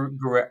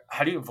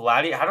 How do you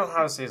Vladdy? I don't know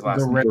how to say his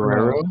last name.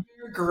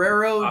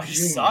 Guerrero. He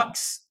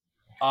sucks.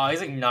 He's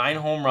like 9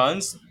 home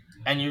runs,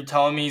 and you're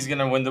telling me he's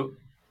gonna win the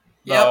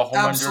home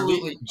run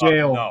derby?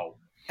 Jail. No.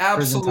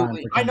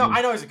 Absolutely. I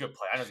know he's a good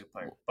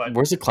player. But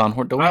where's the clown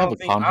horn? Don't we have a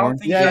clown horn?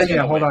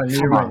 Yeah. Hold on.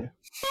 You're right.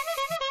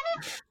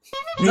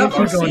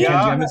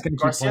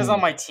 Garcia's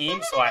on my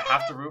team, so I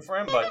have to root for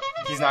him, but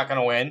he's not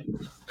going to win.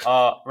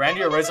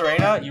 Randy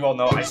Arozarena, you all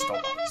know I just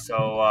don't know.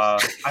 So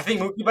I think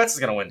Mookie Betts is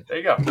going to win. There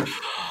you go.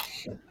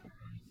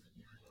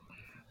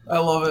 I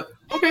love it.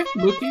 Okay,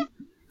 Mookie.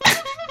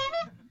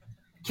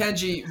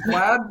 Kenji,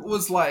 Vlad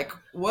was like,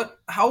 what?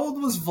 How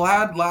old was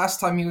Vlad last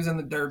time he was in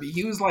the Derby?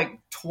 He was like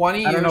 20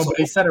 years old. I don't know, but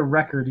he set a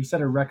record.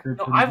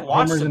 No, I've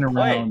watched him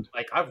play. Round.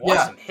 Like, I've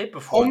watched him hit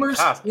before. Homers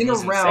in a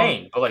round.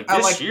 Insane. But like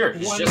this year,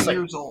 he's just like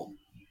years old.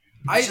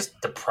 It's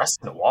just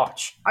depressing to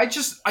watch. I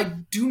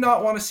do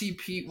not want to see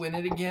Pete win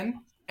it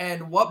again.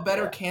 And what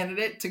better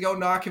candidate to go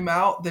knock him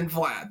out than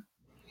Vlad?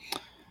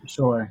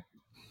 Sure.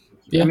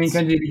 Yes. I mean,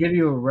 Kenji, to give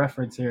you a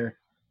reference here,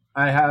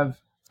 I have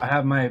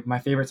my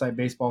favorite site,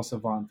 Baseball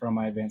Savant, from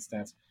my advanced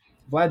stats.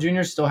 Vlad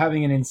Jr. is still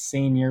having an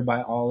insane year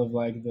by all of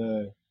like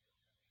the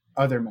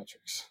other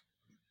metrics.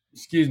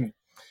 Excuse me.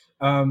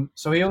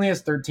 So he only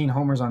has 13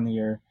 homers on the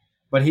year,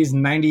 but he's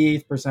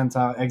 98th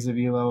percentile exit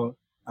velo,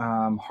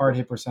 hard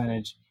hit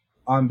percentage,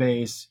 on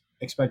base,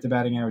 expected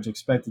batting average,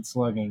 expected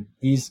slugging.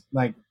 He's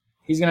gonna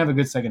have a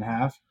good second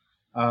half.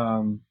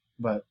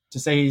 But to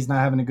say he's not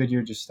having a good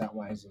year just stat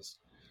wise is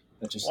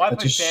that just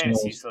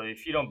fantasy, shows. so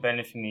if you don't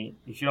benefit me,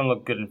 if you don't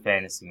look good in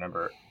fantasy,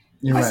 remember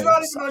You're He's right.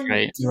 not even on your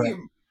Right. team. Right.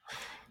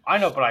 I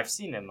know, but I've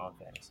seen him on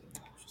fantasy.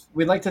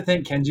 We'd like to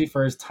thank Kenji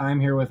for his time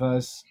here with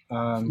us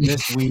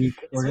this week.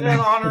 It's been an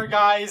honor,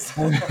 guys.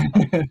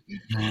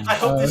 I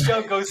hope the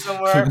show goes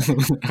somewhere.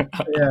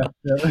 Yeah.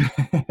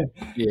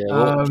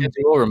 Well, Kenji,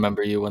 we'll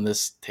remember you when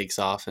this takes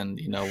off,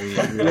 and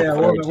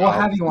we'll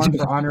have you on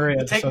for honorary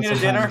episodes. Take me to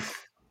dinner.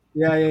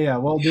 Yeah.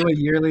 We'll do a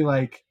yearly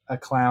a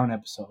clown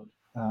episode.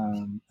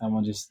 And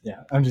we'll just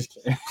I'm just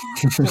kidding.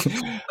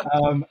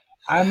 I'm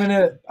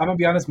gonna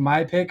be honest.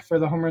 My pick for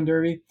the home run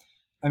derby.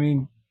 I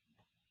mean,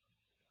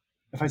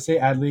 if I say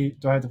Adley,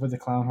 do I have to put the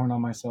clown horn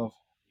on myself?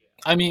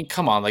 I mean,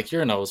 come on,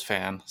 you're an O's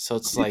fan, so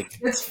it's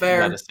it's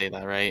fair. You gotta say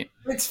that, right?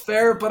 It's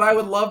fair, but I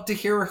would love to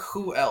hear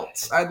who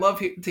else. I'd love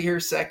to hear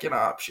second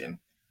option.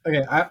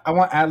 Okay, I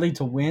want Adley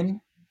to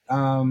win,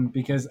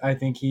 because I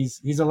think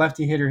he's a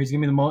lefty hitter. He's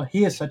gonna be the most.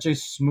 He has such a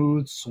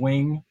smooth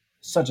swing.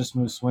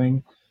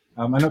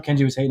 I know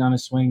Kenji was hating on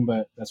his swing,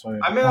 but that's why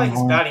I mean,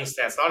 his batting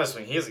stance, not his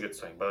swing. He has a good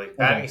swing, but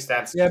batting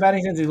stance. Yeah,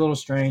 batting stance is a little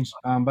strange.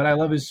 But I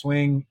love his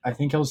swing. I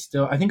think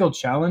he'll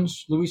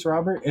challenge Luis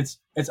Robert. It's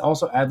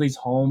also Adley's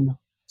home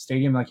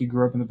stadium. He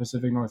grew up in the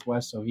Pacific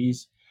Northwest, so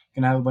he's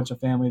gonna have a bunch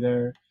of family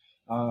there.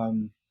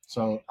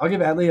 So I'll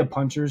give Adley a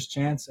puncher's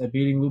chance at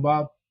beating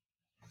Lubob.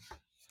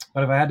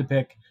 But if I had to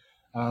pick,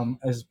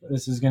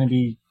 this is gonna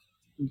be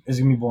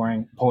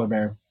boring. Polar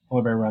Bear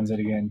runs it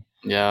again.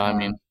 Yeah, I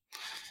mean.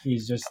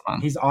 He's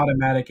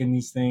automatic in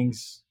these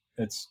things.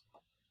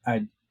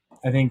 I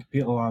think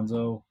Pete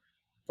Alonso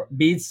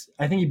beats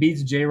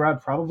J-Rod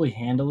probably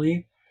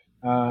handily.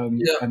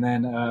 And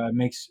then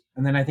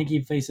I think he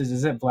faces,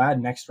 is it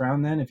Vlad next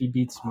round then if he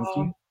beats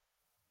Mookie?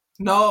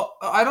 No,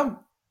 I don't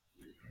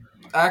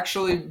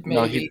actually.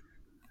 Maybe.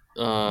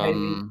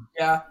 Maybe.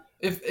 Yeah.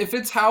 If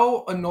it's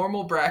how a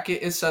normal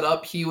bracket is set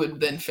up, he would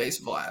then face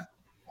Vlad.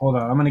 Hold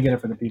on, I'm gonna get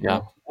it for the people.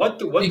 Yeah. What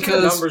do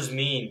the numbers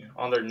mean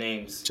on their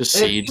names? Just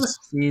seeds.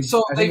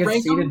 So I think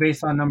it's seeded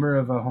based on number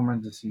of home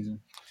runs this season.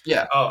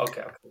 Yeah. Oh,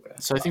 okay.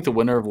 So I think the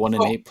winner of 1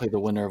 and 8 play the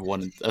winner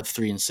of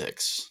 3 and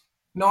 6.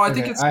 No, I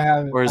think it's. I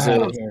have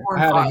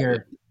it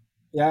here.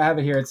 Yeah, I have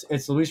it here.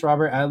 It's Luis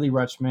Robert, Adley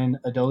Rutschman,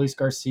 Adolis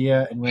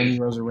Garcia, and Randy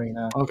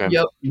Rosarena. Okay.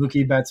 Yep.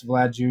 Mookie Betts,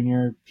 Vlad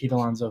Jr., Pete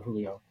Alonso,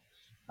 Julio.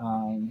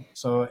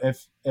 So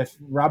if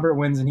Robert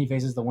wins and he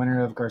faces the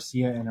winner of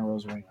Garcia and a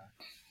Rosarena,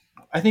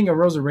 I think a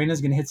Rosarena is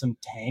going to hit some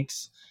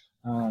tanks.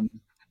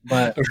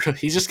 But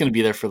he's just going to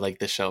be there for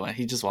the show, and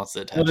he just wants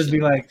the attention. He'll just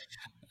be like,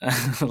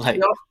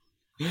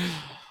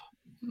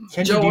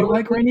 Kenji, do you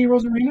like Randy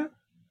Rosarena?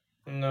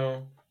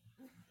 No.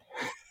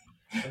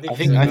 I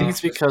think it's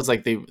because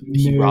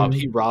he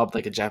robbed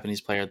a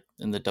Japanese player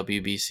in the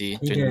WBC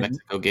during the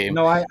Mexico game.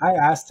 No, I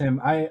asked him.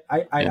 I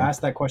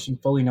asked that question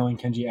fully knowing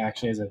Kenji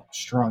actually has a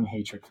strong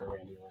hatred for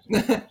Randy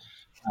Rosarena.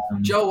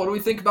 Joe, what do we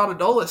think about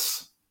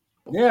Adolis?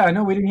 Yeah, I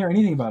know we didn't hear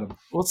anything about him.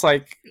 Well, it's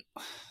I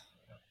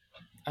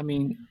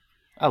mean,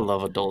 I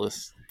love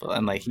Adolis,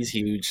 and he's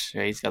huge.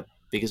 Right? He's got the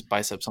biggest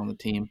biceps on the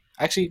team.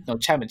 Actually, no,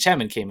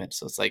 Chapman came in,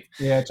 so it's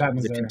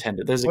Chapman's a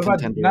contender. There's a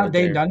contender. Not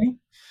Dave Dunny?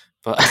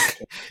 But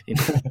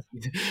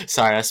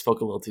sorry, I spoke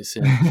a little too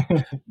soon.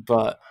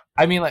 But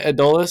I mean,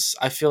 Adolis,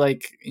 I feel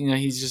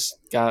he's just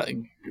got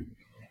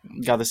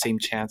the same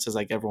chance as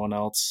everyone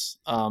else.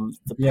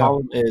 The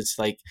problem is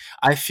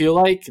I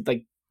feel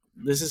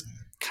this is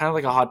kind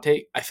of a hot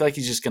take. I feel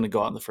he's just gonna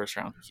go out in the first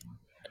round.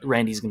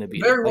 Randy's gonna be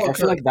there. I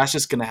feel that's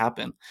just gonna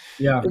happen.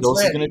 Yeah,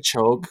 Adolis is gonna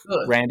choke.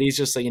 Randy's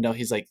just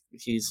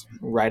he's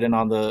riding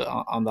on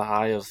the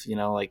high of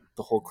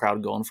the whole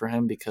crowd going for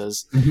him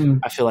because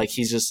I feel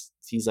he's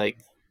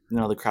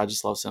the crowd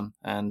just loves him,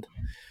 and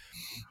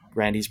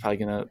Randy's probably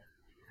gonna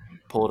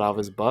pull it out of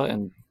his butt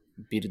and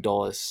beat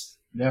Adolis.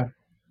 Yeah,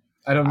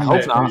 I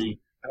hope not.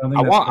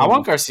 I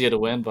want Garcia to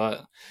win,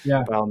 but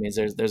by all means,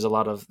 there's a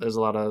lot of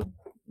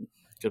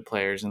good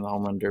players in the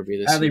home run derby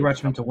this year. Adley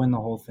Rutschman to win the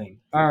whole thing.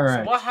 All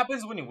right. So what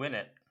happens when you win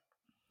it?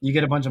 You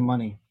get a bunch of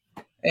money.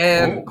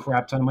 And a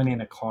crap ton of money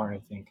in a car,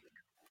 I think.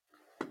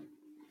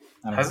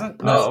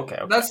 Hasn't? No, okay.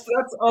 That's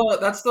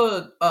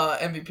the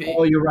MVP.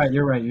 Oh, you're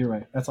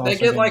right. That's all. They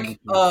get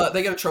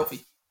they get a trophy.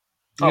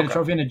 You get a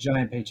trophy and a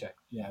giant paycheck.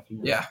 Yeah. If you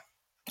win. Yeah.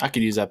 I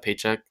could use that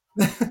paycheck.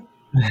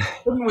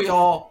 Wouldn't we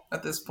all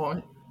at this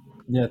point?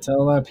 Yeah.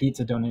 Tell Pete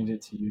to donate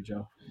it to you,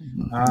 Joe.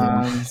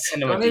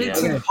 Donate it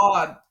to the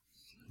pod.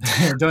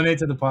 Donate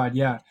to the pod.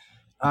 Yeah.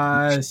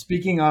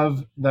 Speaking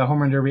of the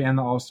home run derby and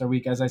the All-Star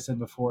week, as I said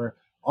before,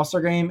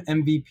 All-Star game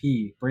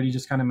MVP. Brady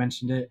just kind of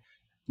mentioned it.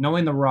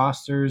 Knowing the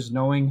rosters,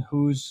 knowing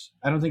do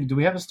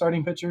we have the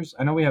starting pitchers?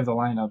 I know we have the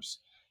lineups.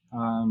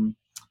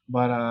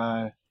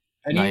 But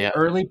any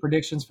early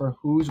predictions for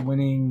who's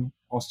winning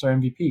All-Star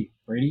MVP?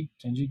 Brady,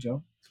 Kenji,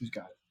 Joe? Who's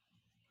got it?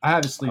 I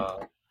have it sleep.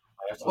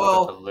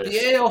 Well,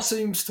 the AL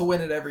seems to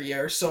win it every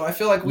year, so I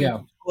feel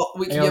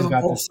we can give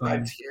them both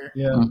sides here.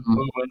 Yeah.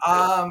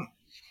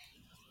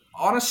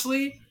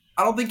 Honestly,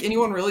 I don't think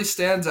anyone really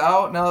stands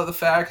out now that the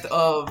fact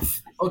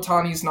of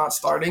Ohtani's not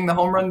starting the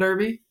home run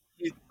derby.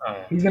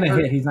 He's gonna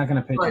hit. He's not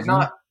gonna pitch.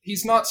 Right,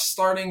 he's not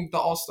starting the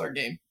All-Star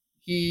game.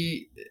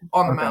 He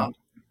on the mound.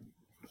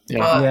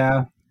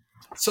 Yeah.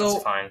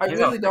 So I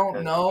really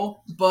don't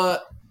know,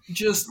 but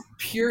just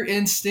pure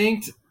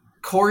instinct,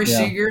 Corey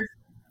Seager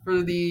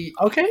for the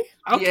AL. All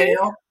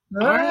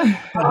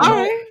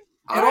right.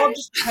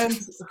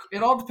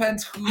 It all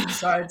depends who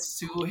decides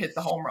to hit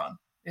the home run.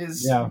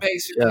 Is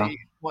basically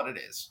what it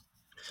is.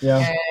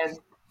 Yeah. And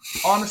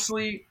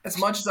honestly, as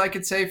much as I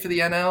could say for the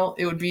NL,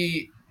 it would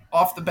be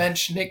off the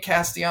bench Nick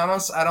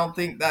Castellanos. I don't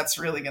think that's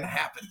really going to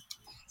happen.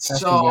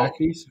 So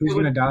who's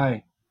going to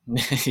die?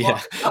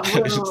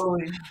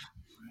 Literally,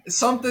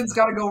 something's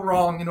got to go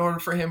wrong in order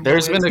for him.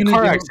 There's been a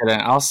car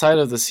accident outside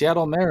of the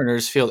Seattle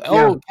Mariners field.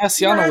 Oh,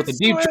 Castellanos with a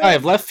deep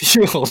drive left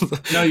field.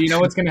 No, you know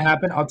what's going to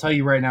happen? I'll tell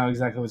you right now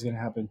exactly what's going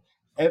to happen.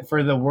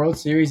 For the World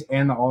Series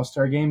and the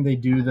All-Star game, they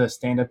do the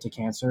stand-up to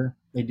cancer.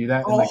 They do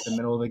that in like the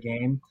middle of the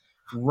game.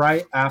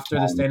 Right after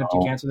the stand-up to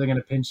cancer, they're going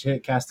to pinch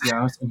hit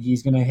Castellanos, and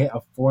he's going to hit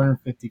a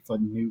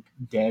 450-foot nuke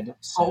dead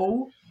set.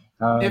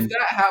 If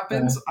that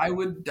happens, I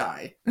would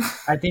die.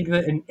 I think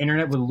the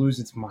internet would lose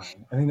its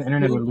mind.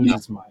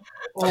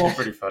 It's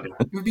pretty funny.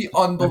 It would be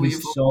unbelievable. It would be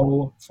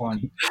so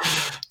funny.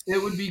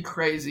 It would be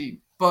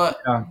crazy.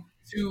 But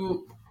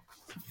to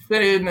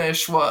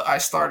finish what I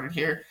started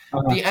here,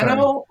 the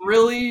NL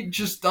really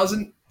just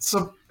doesn't.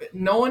 So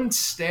no one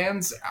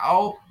stands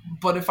out.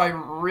 But if I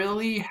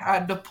really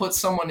had to put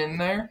someone in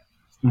there,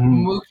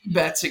 Mookie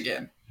Betts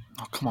again.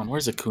 Oh, come on.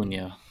 Where's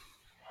Acuna?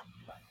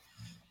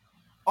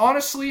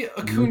 Honestly,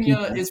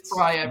 Acuna is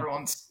probably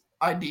everyone's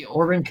ideal.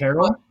 Corbin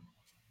Carroll?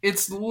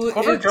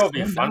 Corbin Carroll would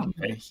be fun.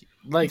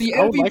 Like, the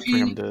I would MVP, like for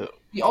him to...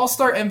 The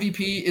All-Star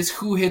MVP is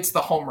who hits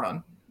the home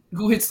run.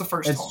 Who hits the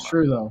first home run. It's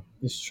true, though.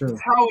 It's true.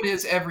 That's how it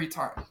is every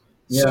time.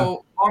 Yeah.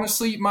 So,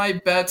 honestly, my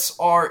bets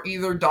are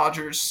either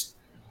Dodgers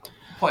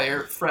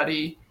player,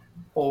 Freddie,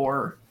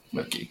 or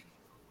Mookie.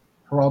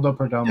 Geraldo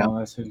Perdomo,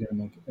 that's who's going to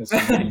make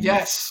it.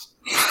 Yes.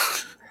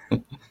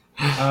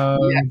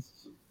 Yes.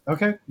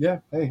 Okay, yeah.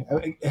 Hey,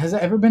 has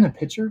it ever been a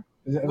pitcher?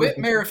 Whit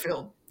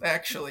Merrifield,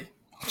 actually.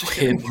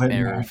 Whit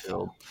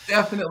Merrifield.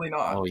 Definitely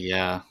not. Oh,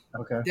 yeah.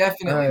 Okay.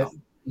 Definitely not.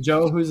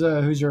 Joe, who's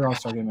your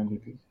All-Star Game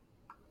MVP?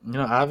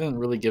 I haven't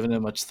really given it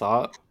much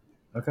thought.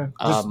 Okay.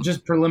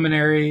 Just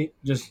preliminary,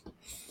 just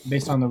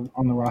based on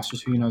the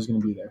rosters, who you know is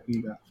going to be there. Who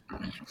you got?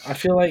 I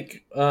feel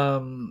like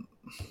I'm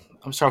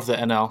starting with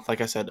the NL.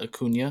 Like I said,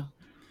 Acuna.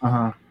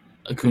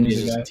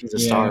 Acuna's he's a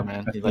star,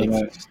 man.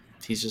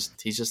 He's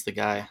just the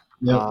guy.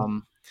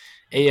 Yep.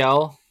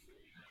 AL,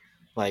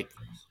 like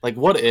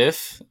what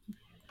if?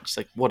 Just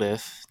like what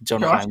if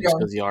Anaheim just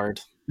goes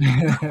yard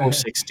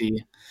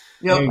 460?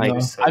 Yep.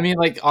 I mean,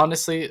 like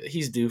honestly,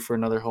 he's due for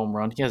another home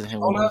run. He hasn't hit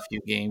one in a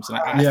few games, and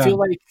I feel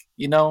like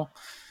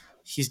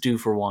he's due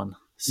for one.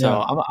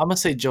 So I'm gonna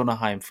say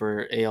Anaheim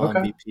for AL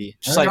MVP.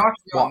 Just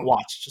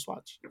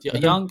watch.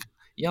 Yeah,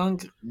 young,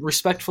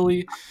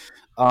 respectfully.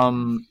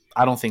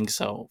 I don't think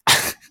so,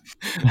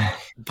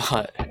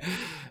 but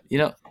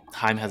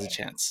Heim has a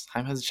chance.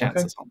 That's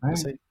all I'm gonna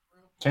say.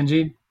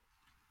 Kenji,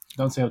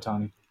 don't say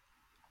Ohtani.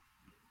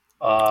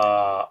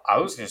 I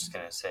was just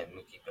gonna say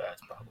Mookie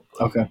Betts probably.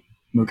 Okay,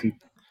 Mookie.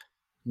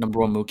 Number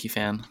one Mookie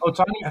fan.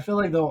 Ohtani, I feel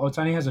like though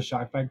Ohtani has a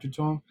shock factor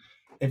to him.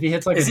 If he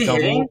hits like a double,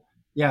 hitting?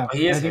 Yeah, I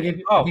think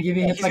if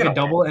he hits like a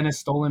double and a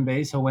stolen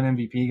base, he'll win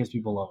MVP because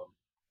people love him.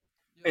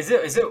 Is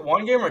it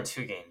one game or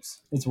 2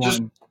 games? It's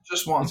one.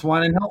 Just one. It's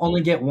one, and he'll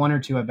only get 1 or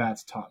 2 at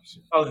bats tops.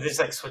 Oh, they just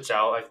like switch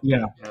out.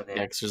 Yeah,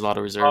 because there's a lot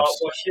of reserves.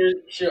 Well,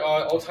 here,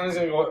 Ohtani's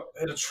gonna go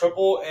hit a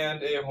triple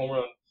and a home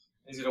run.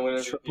 He's gonna win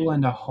MVP. Triple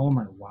and a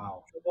homer.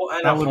 Wow, triple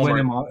and that would win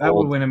him. That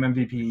would win him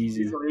MVP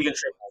easy. He's a league in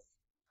triple.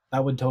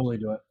 That would totally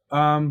do it.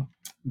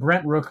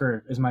 Brent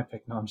Rooker is my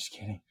pick. No, I'm just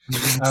kidding.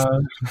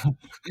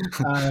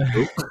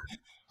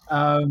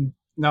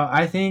 No,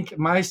 I think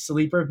my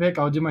sleeper pick.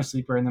 I'll do my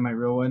sleeper and then my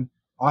real one.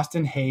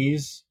 Austin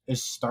Hayes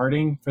is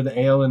starting for the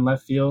AL in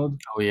left field.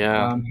 Oh,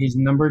 yeah. He's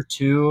number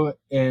 2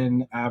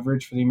 in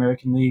average for the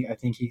American League. I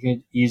think he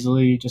could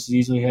just as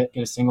easily get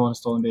a single and a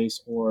stolen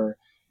base or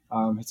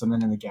hit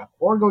something in the gap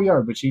or go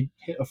yard, which he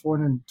hit a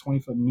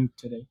 420-foot nuke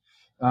today.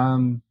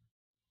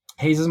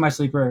 Hayes is my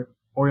sleeper.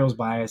 Orioles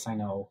bias, I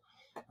know.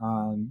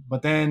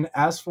 But then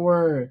as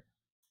for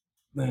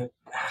the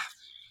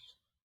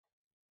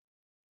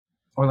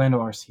Orlando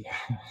RC.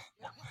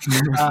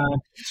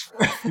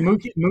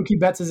 Mookie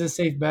Betts is a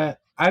safe bet.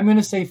 I'm going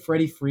to say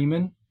Freddie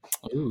Freeman.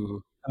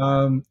 Ooh.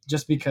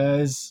 Just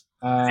because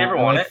Has he ever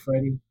won it?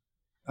 Freddie.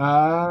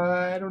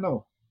 I don't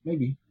know.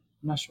 Maybe.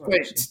 I'm not sure.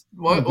 Wait,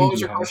 what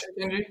was your question,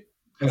 Kenji?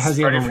 Has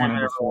he ever won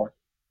it before?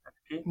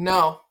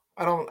 No,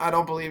 I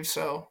don't believe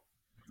so.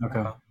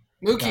 Okay.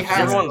 Mookie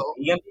has Everyone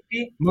it.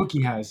 MVP?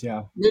 Mookie has,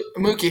 yeah.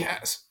 Mookie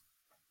has.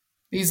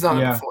 He's done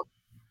it before.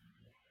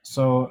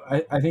 So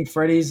I think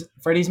Freddie's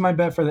my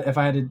bet for if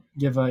I had to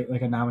give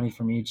like a nominee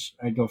from each,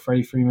 I'd go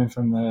Freddie Freeman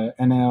from the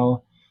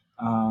NL,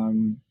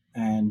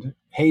 and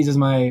Hayes is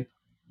my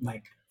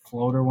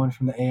floater one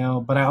from the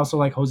AL, but I also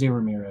like Jose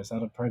Ramirez.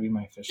 That'll probably be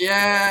my official.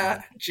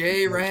 Yeah,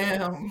 J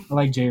Ram. I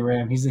like J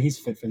Ram. He's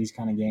fit for these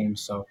kind of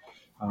games, so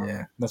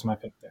that's my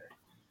pick there.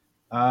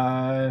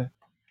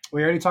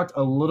 We already talked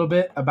a little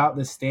bit about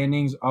the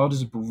standings. I'll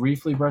just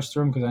briefly brush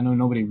through them because I know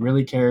nobody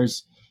really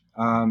cares.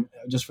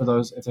 Just for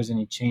those, if there's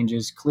any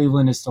changes,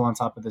 Cleveland is still on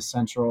top of the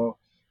Central.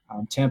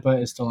 Tampa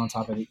is still on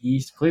top of the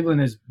East.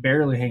 Cleveland is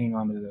barely hanging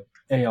on to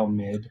the AL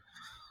mid.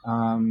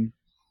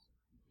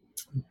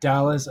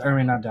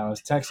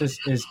 Texas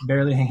is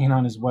barely hanging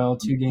on as well.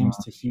 2 games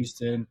to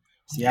Houston.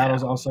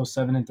 Seattle's also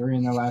 7-3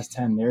 in their last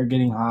 10. They're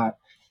getting hot.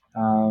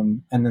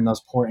 And then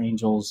those poor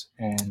Angels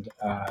and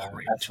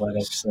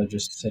Athletics are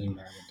just sitting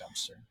there in the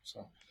dumpster.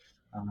 So,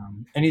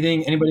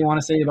 anybody want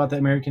to say about the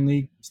American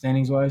League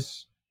standings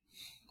wise?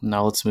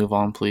 No, let's move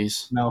on,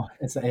 please. No,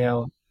 it's the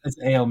AL. It's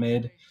the AL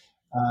mid.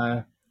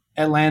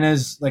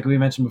 Atlanta's, like we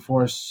mentioned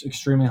before, is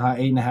extremely hot,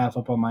 8.5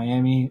 up on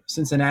Miami.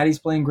 Cincinnati's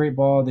playing great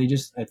ball. They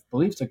just, I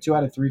believe, took 2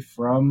 out of 3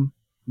 from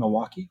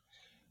Milwaukee.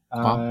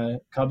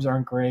 Cubs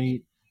aren't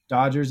great.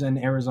 Dodgers and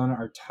Arizona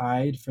are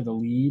tied for the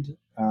lead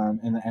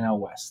in the NL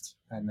West.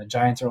 And the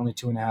Giants are only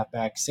 2.5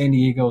 back. San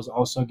Diego is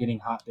also getting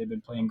hot. They've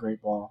been playing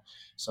great ball.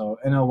 So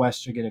NL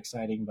West should get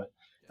exciting. But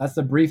that's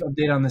the brief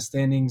update on the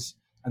standings.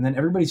 And then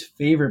everybody's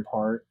favorite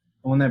part,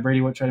 the one that Brady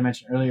tried to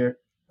mention earlier,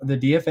 the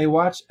DFA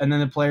watch, and then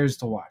the players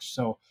to watch.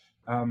 So,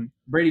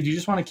 Brady, do you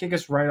just want to kick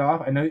us right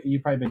off? I know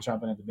you've probably been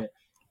chopping at the bit.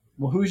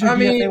 Well, who's your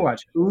DFA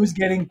watch? Who's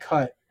getting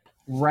cut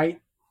right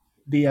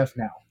DF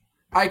now?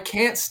 I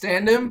can't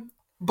stand him,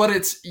 but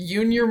it's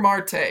Junior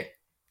Marte.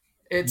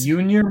 It's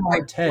Junior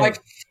Marte.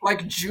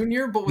 Like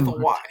Junior, but with a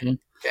Y.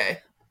 Okay.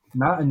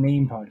 Not a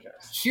name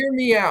podcast. Hear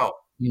me out.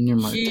 Junior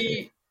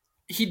Marte.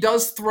 He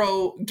does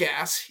throw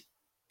gas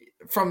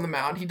from the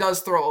mound. He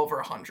does throw over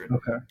 100.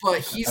 Okay. But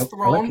he's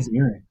thrown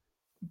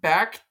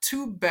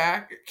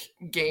back-to-back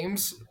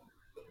games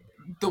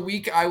the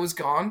week I was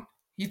gone.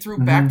 He threw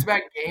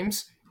back-to-back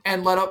games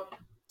and let up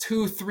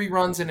 2-3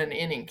 runs in an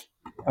inning.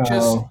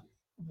 Just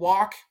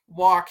walk,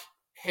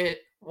 hit,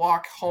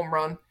 walk, home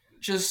run.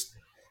 Just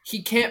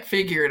he can't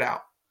figure it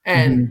out.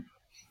 And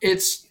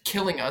it's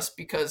killing us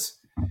because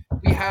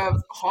we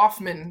have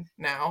Hoffman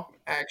now,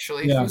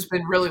 actually, who's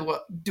been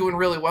doing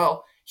really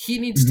well. He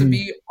needs to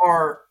be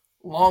our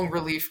long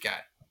relief guy.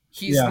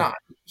 He's not.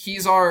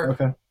 He's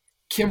our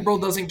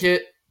Kimbrel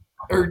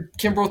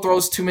Kimbrel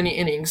throws too many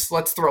innings.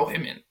 Let's throw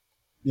him in.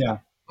 Yeah.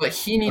 But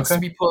he needs to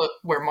be put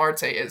where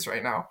Marte is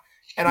right now.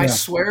 And I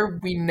swear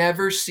we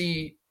never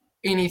see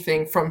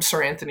anything from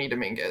Sir Anthony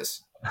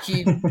Dominguez.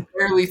 He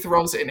barely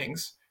throws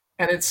innings.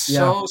 And it's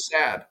so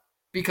sad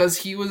because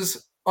he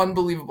was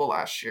unbelievable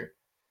last year.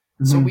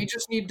 So we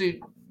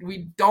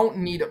don't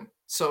need him.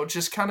 So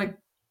just kind of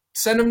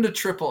send him to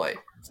AAA.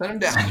 Send him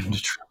down.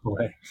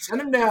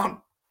 Send him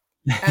down.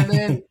 And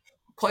then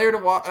player to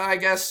watch, I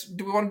guess,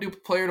 do we want to do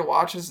player to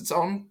watch as its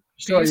own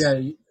piece? Sure,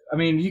 yeah. I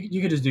mean,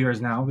 you could just do yours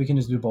now. We can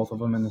just do both of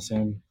them in the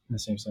same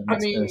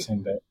sentence. The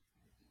same bit.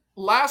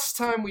 Last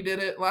time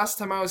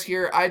I was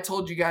here, I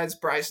told you guys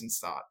Bryson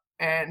Stott,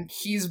 and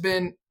he's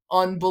been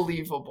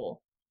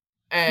unbelievable.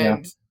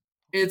 And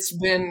it's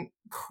been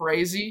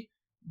crazy.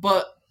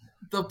 But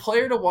the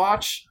player to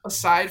watch,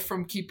 aside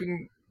from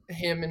keeping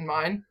him in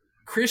mind,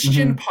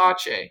 Christian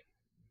Pache.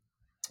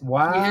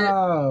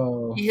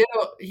 Wow. He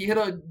hit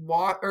a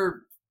walk,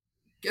 or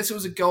I guess it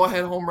was a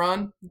go-ahead home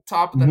run,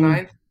 top of the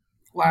ninth,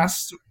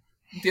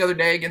 the other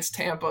day against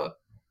Tampa.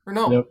 Or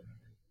no. Yep.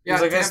 Yeah,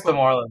 it was against the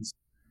Marlins.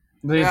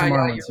 It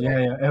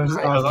was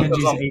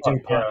Kenji's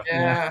AJ Park.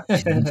 Yeah,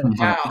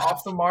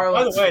 off the Marlins.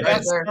 By the way,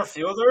 that center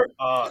fielder,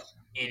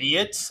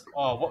 idiots.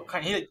 Oh, what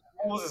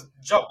was his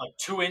jump? Like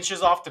 2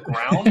 inches off the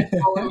ground? It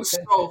was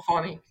so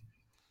funny.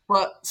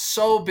 But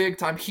so big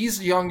time.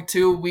 He's young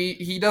too.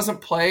 He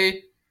doesn't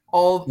play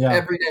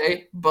every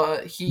day,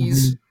 but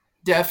he's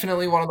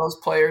definitely one of those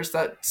players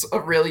that's a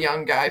really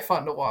young guy,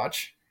 fun to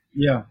watch.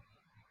 Yeah.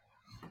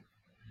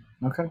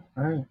 Okay.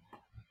 All right.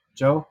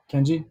 Joe,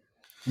 Kenji,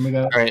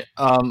 all right.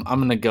 I'm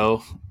gonna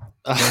go.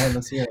 Go ahead,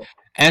 let's hear it.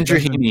 Andrew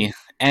Heaney,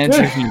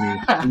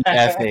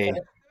 DFA.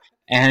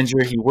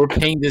 Andrew Heaney. We're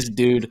paying this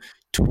dude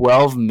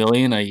 $12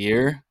 million a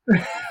year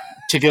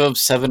to give up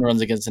 7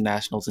 runs against the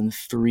Nationals in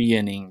 3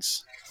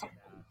 innings.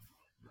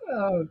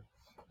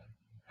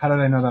 How did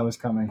I know that was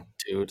coming,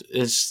 dude?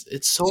 It's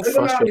so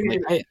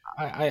frustrating.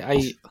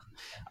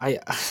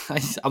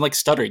 I'm like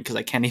stuttering because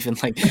I can't even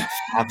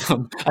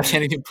fathom. I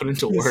can't even put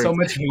into words. So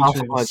much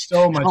hatred.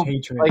 So much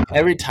hatred. Like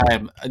every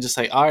time, I just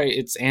all right,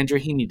 it's Andrew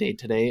Heaney day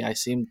today. I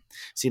see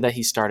that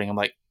he's starting. I'm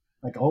like,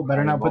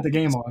 better not put the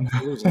game on. I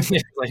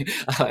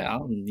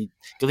don't need.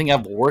 Good thing I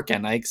have work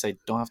at night because I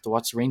don't have to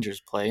watch the Rangers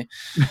play.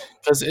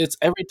 Because it's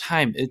every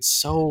time.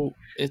 It's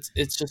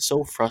just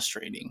so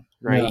frustrating,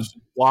 right? Yeah.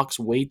 He walks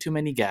way too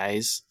many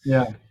guys.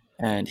 Yeah.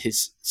 And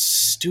his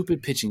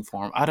stupid pitching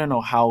form. I don't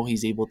know how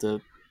he's able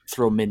to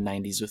throw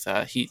mid-90s with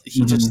that. He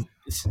just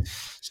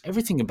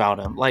everything about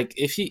him. Like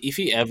if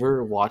he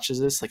ever watches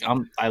this,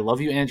 I love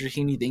you, Andrew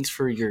Heaney. Thanks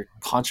for your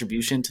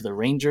contribution to the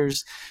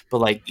Rangers,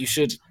 but you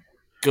should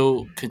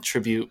go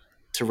contribute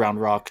to Round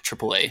Rock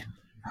AAA.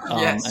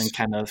 Yes. And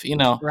kind of, you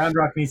know, Round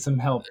Rock needs some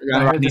help.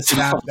 Round I Rock heard the needs some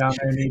staff help. down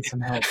there needs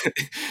some help.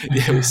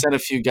 Yeah, we sent a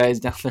few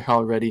guys down there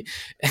already.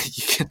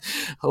 And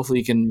hopefully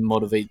you can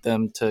motivate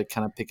them to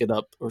kind of pick it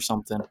up or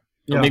something.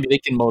 Yeah. Or maybe they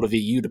can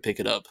motivate you to pick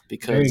it up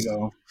There you because,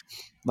 go.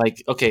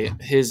 like, okay,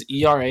 his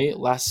ERA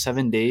last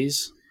 7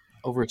 days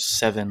over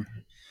 7.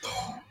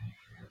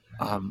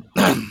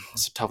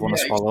 It's a tough one to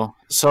Yikes. swallow.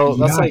 So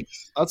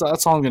Yikes.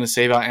 that's all I'm gonna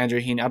say about Andrew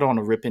Heaney. I don't want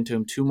to rip into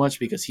him too much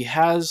because he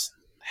has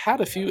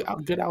had a few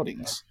good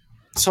outings.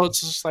 So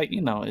it's just like,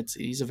 you know,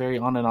 he's a very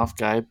on and off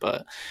guy,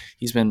 but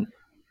he's been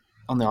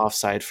on the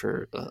offside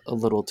for a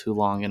little too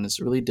long, and it's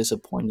really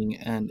disappointing,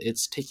 and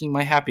it's taking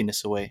my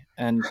happiness away.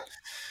 And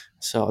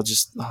so I'll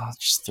just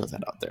throw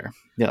that out there.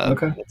 Yeah,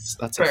 Okay.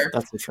 That's Fair.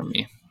 it from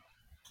me.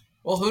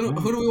 Well, who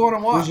do we want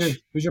to watch?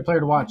 Who's your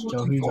player to watch,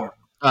 Joe? Who you got?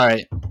 All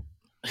right.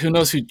 Who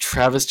knows who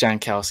Travis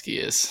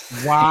Jankowski is?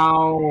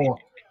 Wow.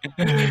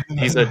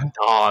 He's a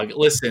dog.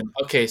 Listen,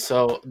 okay,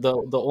 so the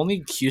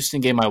only Houston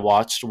game I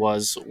watched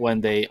was when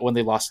they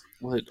lost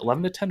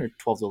 11-10 or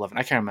 12-11.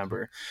 I can't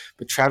remember.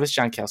 But Travis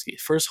Jankowski,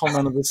 first home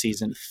run of the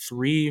season,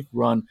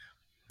 3-run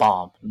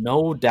bomb,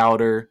 no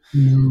doubter.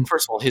 Mhm.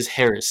 First of all, his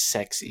hair is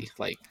sexy.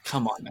 Like,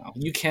 come on now,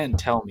 you can't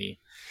tell me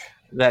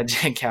that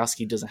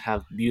Jankowski doesn't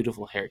have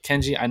beautiful hair.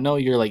 Kenji, I know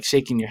you're like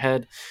shaking your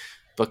head,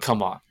 but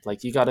come on,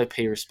 like you gotta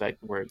pay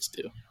respect where it's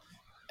due.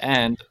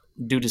 And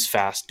dude is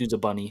fast. Dude's a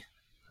bunny.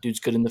 Dude's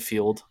good in the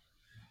field.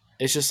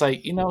 It's just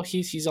like, you know,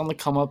 he's on the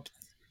come up.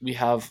 We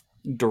have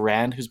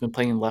Duran, who's been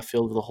playing in left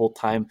field the whole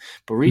time.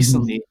 But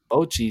recently,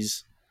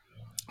 Bochy's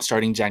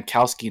starting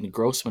Jankowski and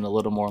Grossman a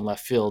little more in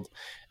left field.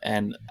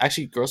 And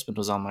actually, Grossman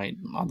was on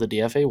the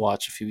DFA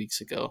watch a few weeks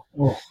ago.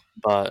 Oh.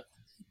 But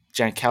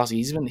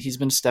Jankowski, he's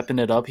been stepping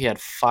it up. He had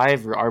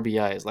 5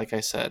 RBIs, like I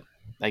said,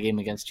 that game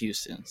against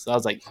Houston. So that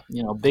was like,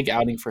 you know, big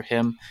outing for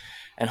him.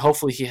 And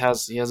hopefully he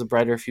has a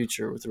brighter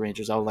future with the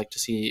Rangers. I would like to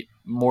see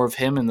more of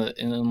him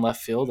in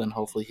left field, and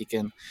hopefully he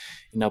can,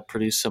 you know,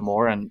 produce some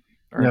more and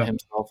earn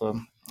himself a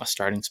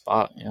starting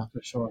spot. Yeah,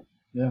 for sure.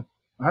 Yeah.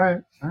 All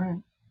right.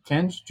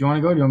 Kenj, do you want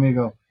to go? Or do you want me to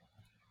go?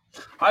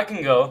 I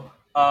can go.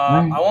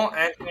 I want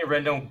Anthony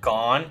Rendon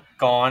gone,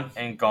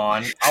 and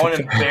gone. I want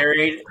him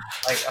buried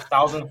like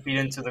 1,000 feet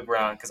into the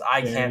ground because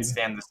I can't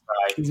stand this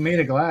guy. He's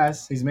made of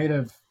glass. He's made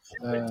of.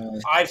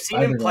 I've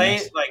seen him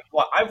play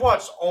glass. I've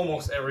watched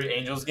almost every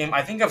Angels game.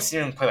 I think I've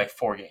seen him play like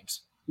 4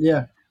 games.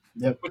 Yeah.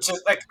 Yep. Which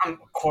is like, of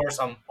course,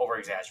 I'm over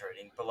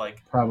exaggerating, but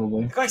like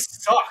probably the guy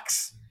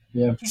sucks.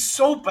 Yeah. He's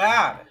so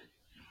bad.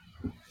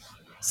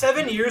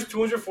 7 years,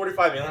 $245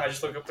 million. I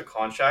just looked up the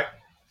contract.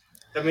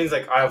 That means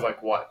like I have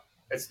like what?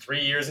 It's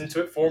 3 years into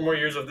it. 4 more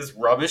years of this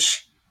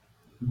rubbish.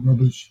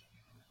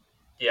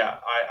 Yeah,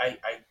 I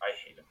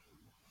hate him.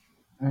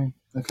 All right.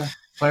 Okay.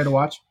 Player to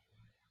watch.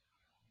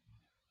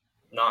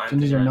 Not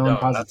Kenji's are knowing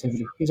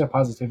positivity. He's our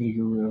positivity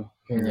guru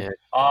here. Yeah.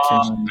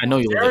 I know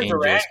you love the Angels.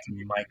 Duran can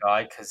be my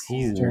guy because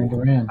he's Duran.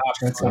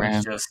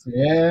 just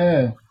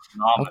phenomenal.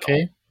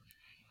 Okay.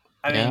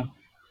 I mean,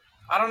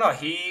 I don't know.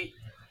 He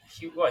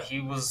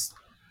was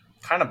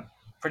kind of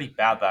pretty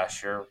bad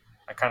last year.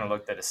 I kind of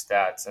looked at his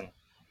stats and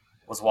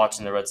was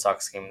watching the Red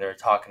Sox game. They were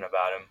talking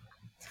about him,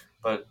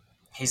 but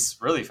he's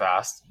really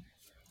fast.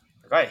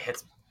 The guy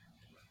hits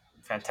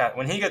fantastic.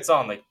 When he gets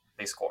on, they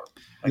score.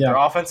 Their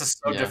offense is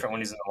so different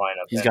when he's in the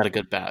lineup. He's got a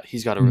good bat.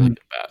 He's got a really good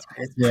bat.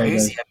 It's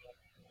crazy.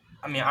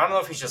 I mean, I don't know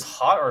if he's just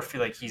hot or if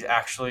he's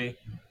actually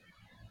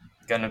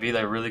gonna be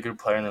a really good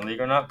player in the league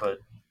or not. But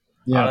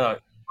I don't know.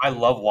 I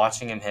love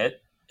watching him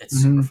hit.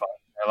 It's super fun.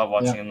 I love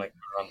watching him run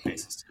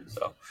bases too.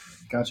 So,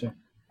 gotcha.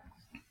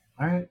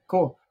 All right,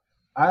 cool.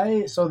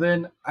 I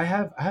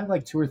have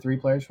like 2 or 3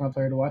 players for my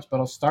player to watch,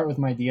 but I'll start with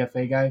my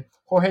DFA guy,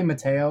 Jorge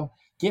Mateo.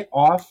 Get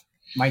off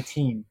my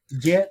team.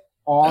 Get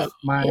off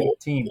my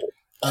team.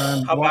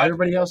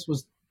 Everybody else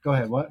was. Go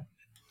ahead. What?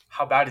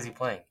 How bad is he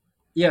playing?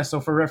 Yeah.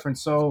 So for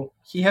reference,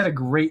 he had a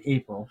great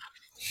April.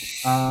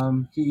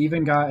 He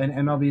even got an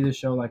MLB The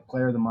Show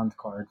Player of the Month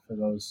card for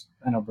those.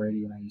 I know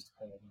Brady and I used to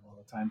play with him all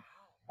the time.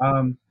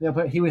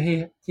 But he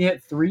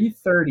hit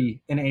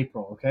 330 in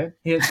April. Okay,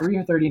 he hit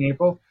 330 in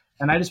April,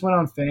 and I just went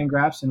on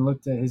Fangraphs and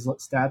looked at his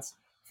stats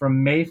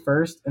from May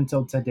 1st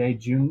until today,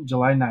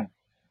 July 9th.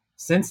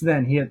 Since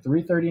then, he hit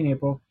 330 in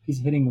April. He's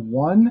hitting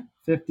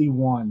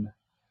 151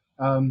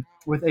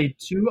 with a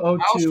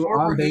 202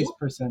 on base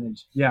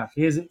percentage. Yeah,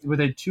 he is with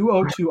a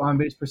 202 on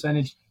base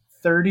percentage.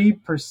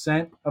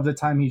 30% of the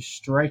time he's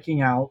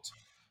striking out.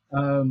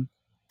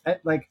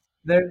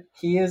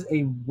 He is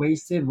a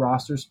wasted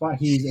roster spot.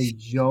 He's a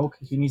joke.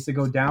 He needs to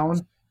go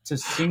down to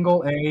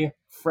single A.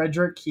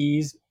 Frederick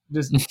Keys.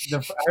 I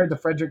heard the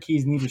Frederick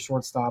Keys need a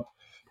shortstop.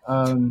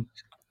 I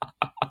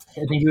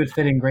think he would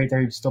fit in great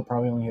there. He'd still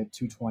probably only hit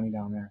 220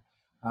 down there.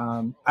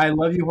 I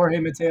love you, Jorge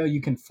Mateo.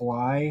 You can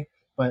fly,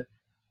 but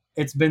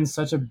it's been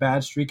such a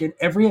bad streak. And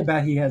every at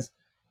bat he has,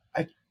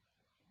 I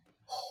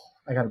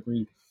gotta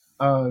breathe.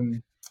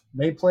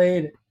 They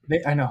played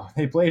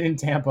in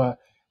Tampa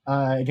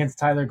against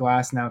Tyler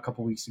Glass now a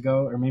couple weeks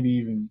ago, or maybe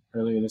even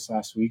earlier this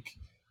last week.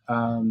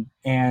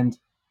 And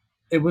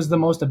it was the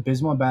most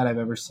abysmal bat I've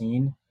ever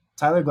seen.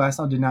 Tyler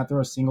Glasnow did not throw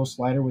a single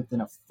slider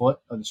within a foot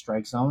of the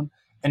strike zone,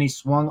 and he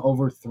swung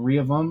over 3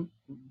 of them.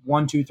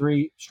 1, 2,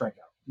 3 strikeout.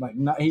 Like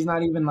he's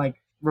not even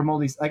like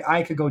remotely like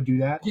I could go do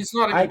that. He's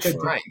not even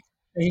trying.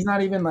 He's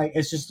not even like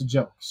it's just a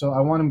joke. So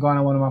I want him gone.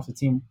 I want him off the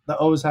team. The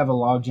O's have a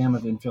logjam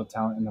of infield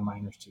talent in the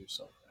minors too,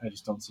 so I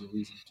just don't see a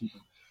reason to keep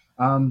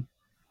him.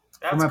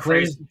 That's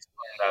crazy.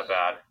 That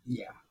bad.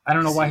 Yeah, I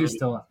don't know why he's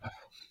still up.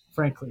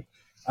 Frankly,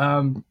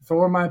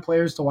 for my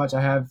players to watch,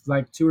 I have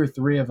like 2 or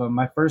 3 of them.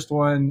 My first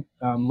one,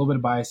 a little bit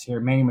of bias here.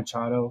 Manny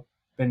Machado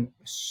been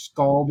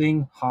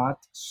scalding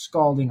hot.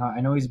 I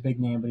know he's a big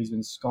name, but he's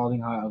been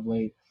scalding hot of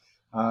late.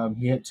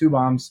 He hit 2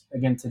 bombs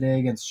again today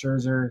against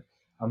Scherzer.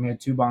 He had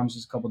 2 bombs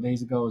just a couple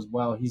days ago as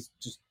well. He's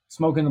just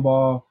smoking the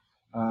ball.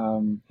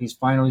 He's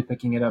finally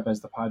picking it up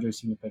as the Padres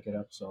seem to pick it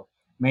up. So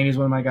Manny's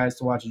one of my guys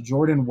to watch.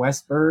 Jordan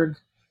Westberg,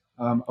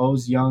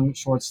 O's young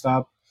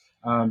shortstop.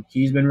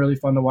 He's been really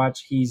fun to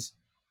watch.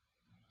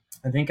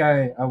 I think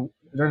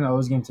during the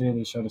O's game today,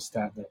 they showed a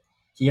stat that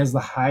he has the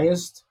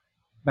highest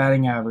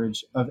batting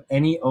average of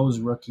any O's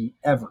rookie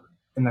ever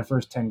in their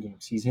first 10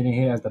 games. He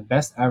has the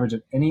best average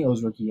of any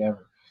O's rookie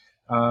ever,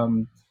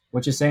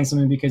 which is saying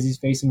something because he's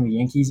facing the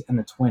Yankees and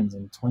the Twins,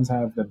 and the Twins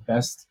have the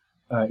best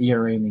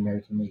ERA in the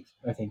American League.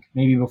 I think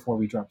maybe before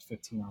we dropped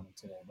 15 on them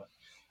today, but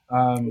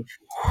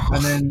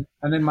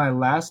and then my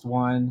last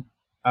one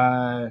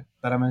that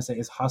I'm going to say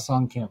is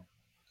Ha-Seong Kim.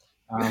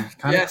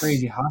 Kind of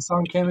crazy.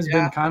 Ha-Seong Kim has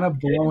been kind of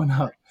blowing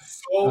up.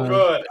 So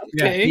good.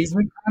 Yeah, he's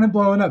been kind of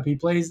blowing up. He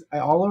plays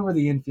all over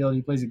the infield.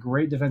 He plays a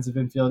great defensive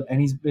infield, and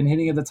he's been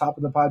hitting at the top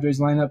of the Padres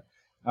lineup.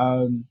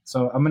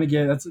 So I'm gonna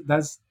get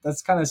that's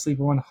kind of a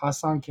sleeper one.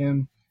 Ha-Seong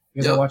Kim,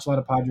 because I watch a lot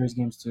of Padres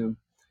games too.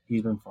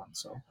 He's been fun,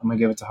 so I'm gonna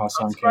give it to Ha-Seong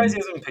Kim. I'm surprised he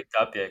hasn't been picked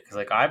up yet because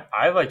like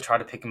I like tried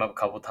to pick him up a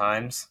couple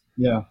times.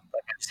 Yeah, like,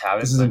 I just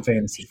haven't. This is in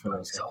fantasy for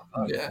us.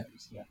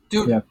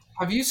 Dude,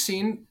 have you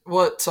seen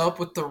what's up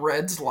with the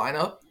Reds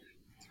lineup?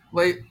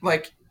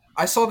 Like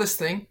I saw this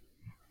thing.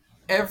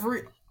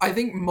 I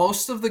think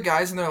most of the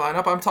guys in their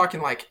lineup, I'm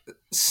talking like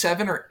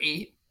 7 or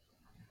 8,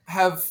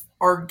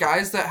 are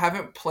guys that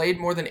haven't played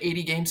more than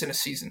 80 games in a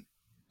season.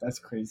 That's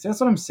crazy.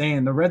 That's what I'm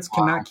saying. The Reds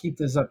cannot keep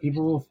this up.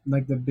 People will,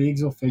 like the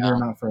bigs will figure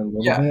them out for a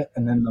little bit,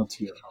 and then they'll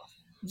tear off.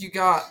 You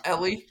got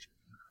Ellie.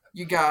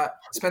 You got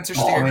Spencer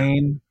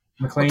Steer.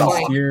 McLean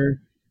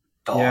Steer.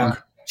 Yeah.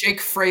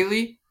 Jake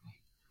Fraley.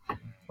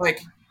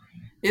 Like,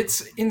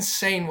 it's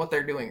insane what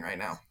they're doing right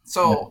now.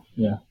 So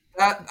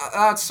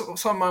that's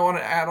something I want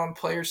to add on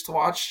players to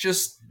watch.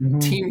 Just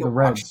team to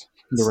watch.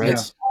 The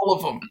Reds. All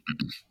of them.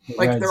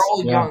 They're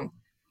all young.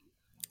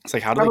 It's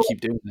like, how do they keep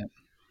doing that?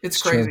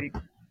 It's crazy.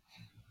 True.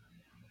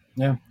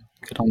 Yeah.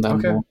 Good on them.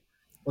 Okay.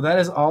 Well, that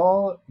is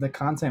all the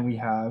content we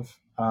have.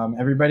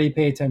 Everybody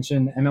pay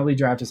attention. MLB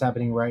draft is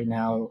happening right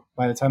now.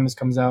 By the time this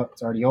comes out,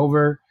 it's already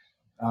over.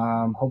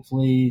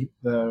 Hopefully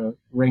the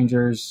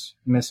Rangers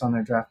miss on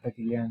their draft pick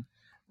again.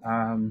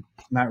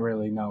 Not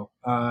really, no.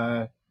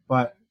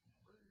 But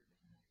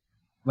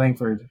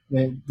Langford,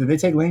 did they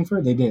take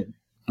Langford? They did.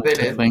 They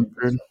did.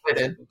 Langford. They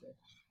did.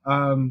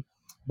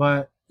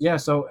 But yeah,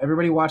 so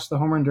everybody watch the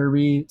Home Run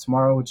Derby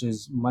tomorrow, which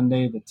is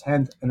Monday the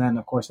 10th, and then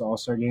of course the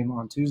All-Star game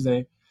on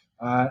Tuesday.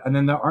 And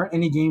then there aren't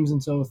any games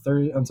until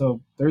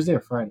Thursday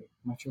or Friday.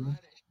 I'm not sure.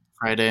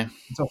 Friday.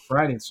 Until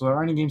Friday. So there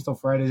aren't any games till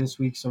Friday this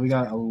week. So we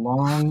got a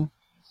long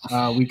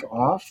week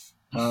off.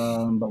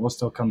 But we'll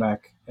still come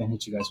back and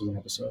hit you guys with an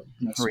episode.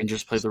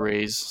 Rangers play the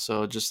Rays,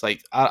 so just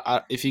like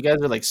if you guys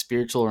are like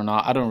spiritual or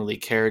not, I don't really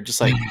care. Just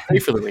like pray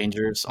for the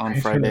Rangers on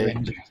Friday.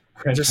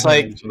 Just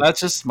like that's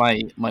just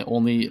my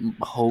only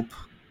hope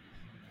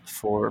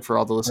for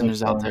all the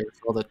listeners out there,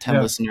 for all the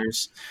 10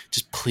 listeners.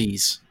 Just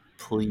please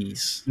pray for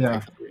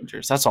the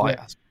Rangers. That's all I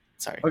ask.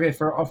 Sorry. Okay,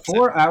 for a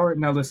 4-hour.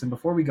 Now listen,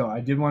 before we go, I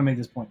did want to make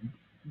this point.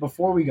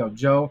 Before we go,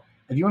 Joe,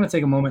 if you want to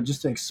take a moment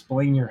just to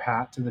explain your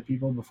hat to the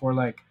people before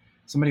like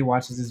somebody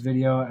watches this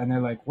video and they're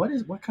like, what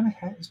kind of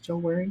hat is Joe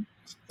wearing?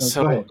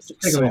 So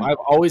I've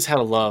always had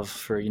a love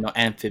for,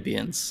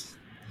 amphibians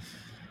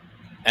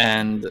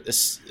and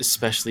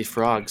especially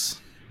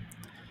frogs.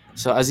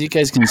 So as you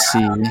guys can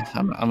see,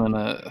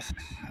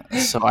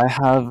 so I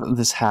have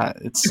this hat.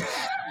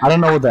 I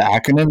don't know what the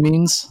acronym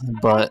means,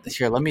 but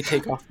here, let me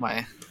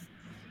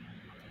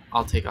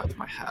I'll take off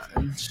my hat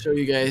and show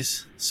you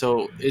guys.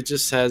 So it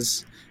just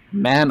says,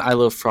 "Man, I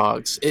love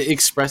frogs." It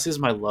expresses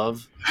my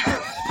love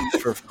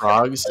for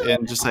frogs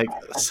in just like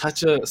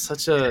such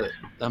a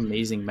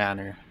amazing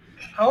manner.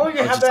 How long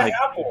you have that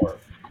hat for?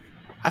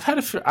 I've had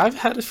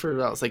it for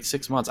about like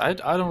 6 months. I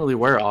don't really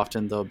wear it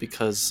often though,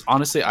 because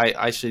honestly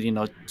I should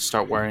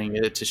start wearing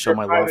it to show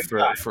my love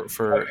for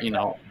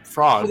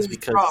frogs,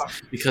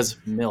 because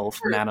MILF,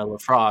 man, I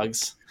love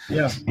frogs.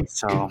 Yeah.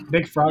 So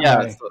big frog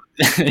guy.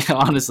 So,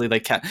 honestly,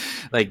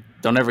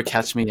 don't ever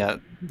catch me at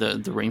the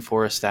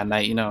rainforest at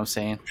night. You know what I'm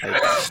saying?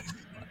 Like,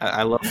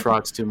 I love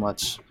frogs too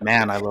much.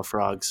 Man, I love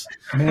frogs.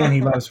 Man,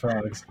 he loves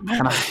frogs.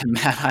 Man,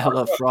 I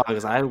love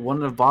frogs. I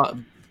wouldn't have bought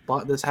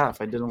this hat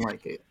if I didn't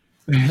like it.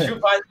 Did you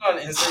find it on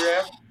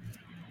Instagram?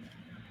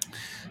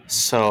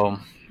 So.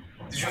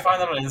 Did you find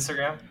that on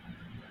Instagram?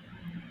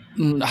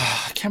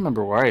 I can't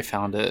remember where I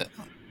found it.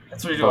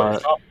 That's what you do on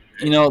your But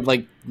shop.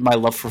 like my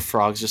love for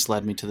frogs just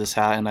led me to this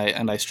hat,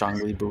 and I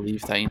strongly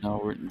believe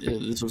that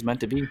this was meant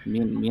to be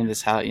me and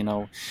this hat.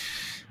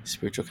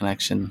 Spiritual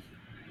connection,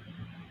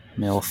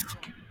 MILF.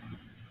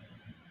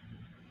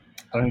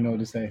 I don't even know what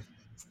to say.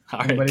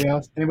 All Anybody right.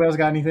 else? Anybody else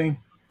got anything?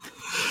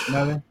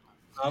 Nothing.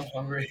 I'm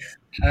hungry.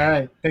 All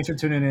right. Thanks for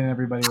tuning in,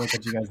 everybody. We'll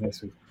catch you guys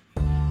next week.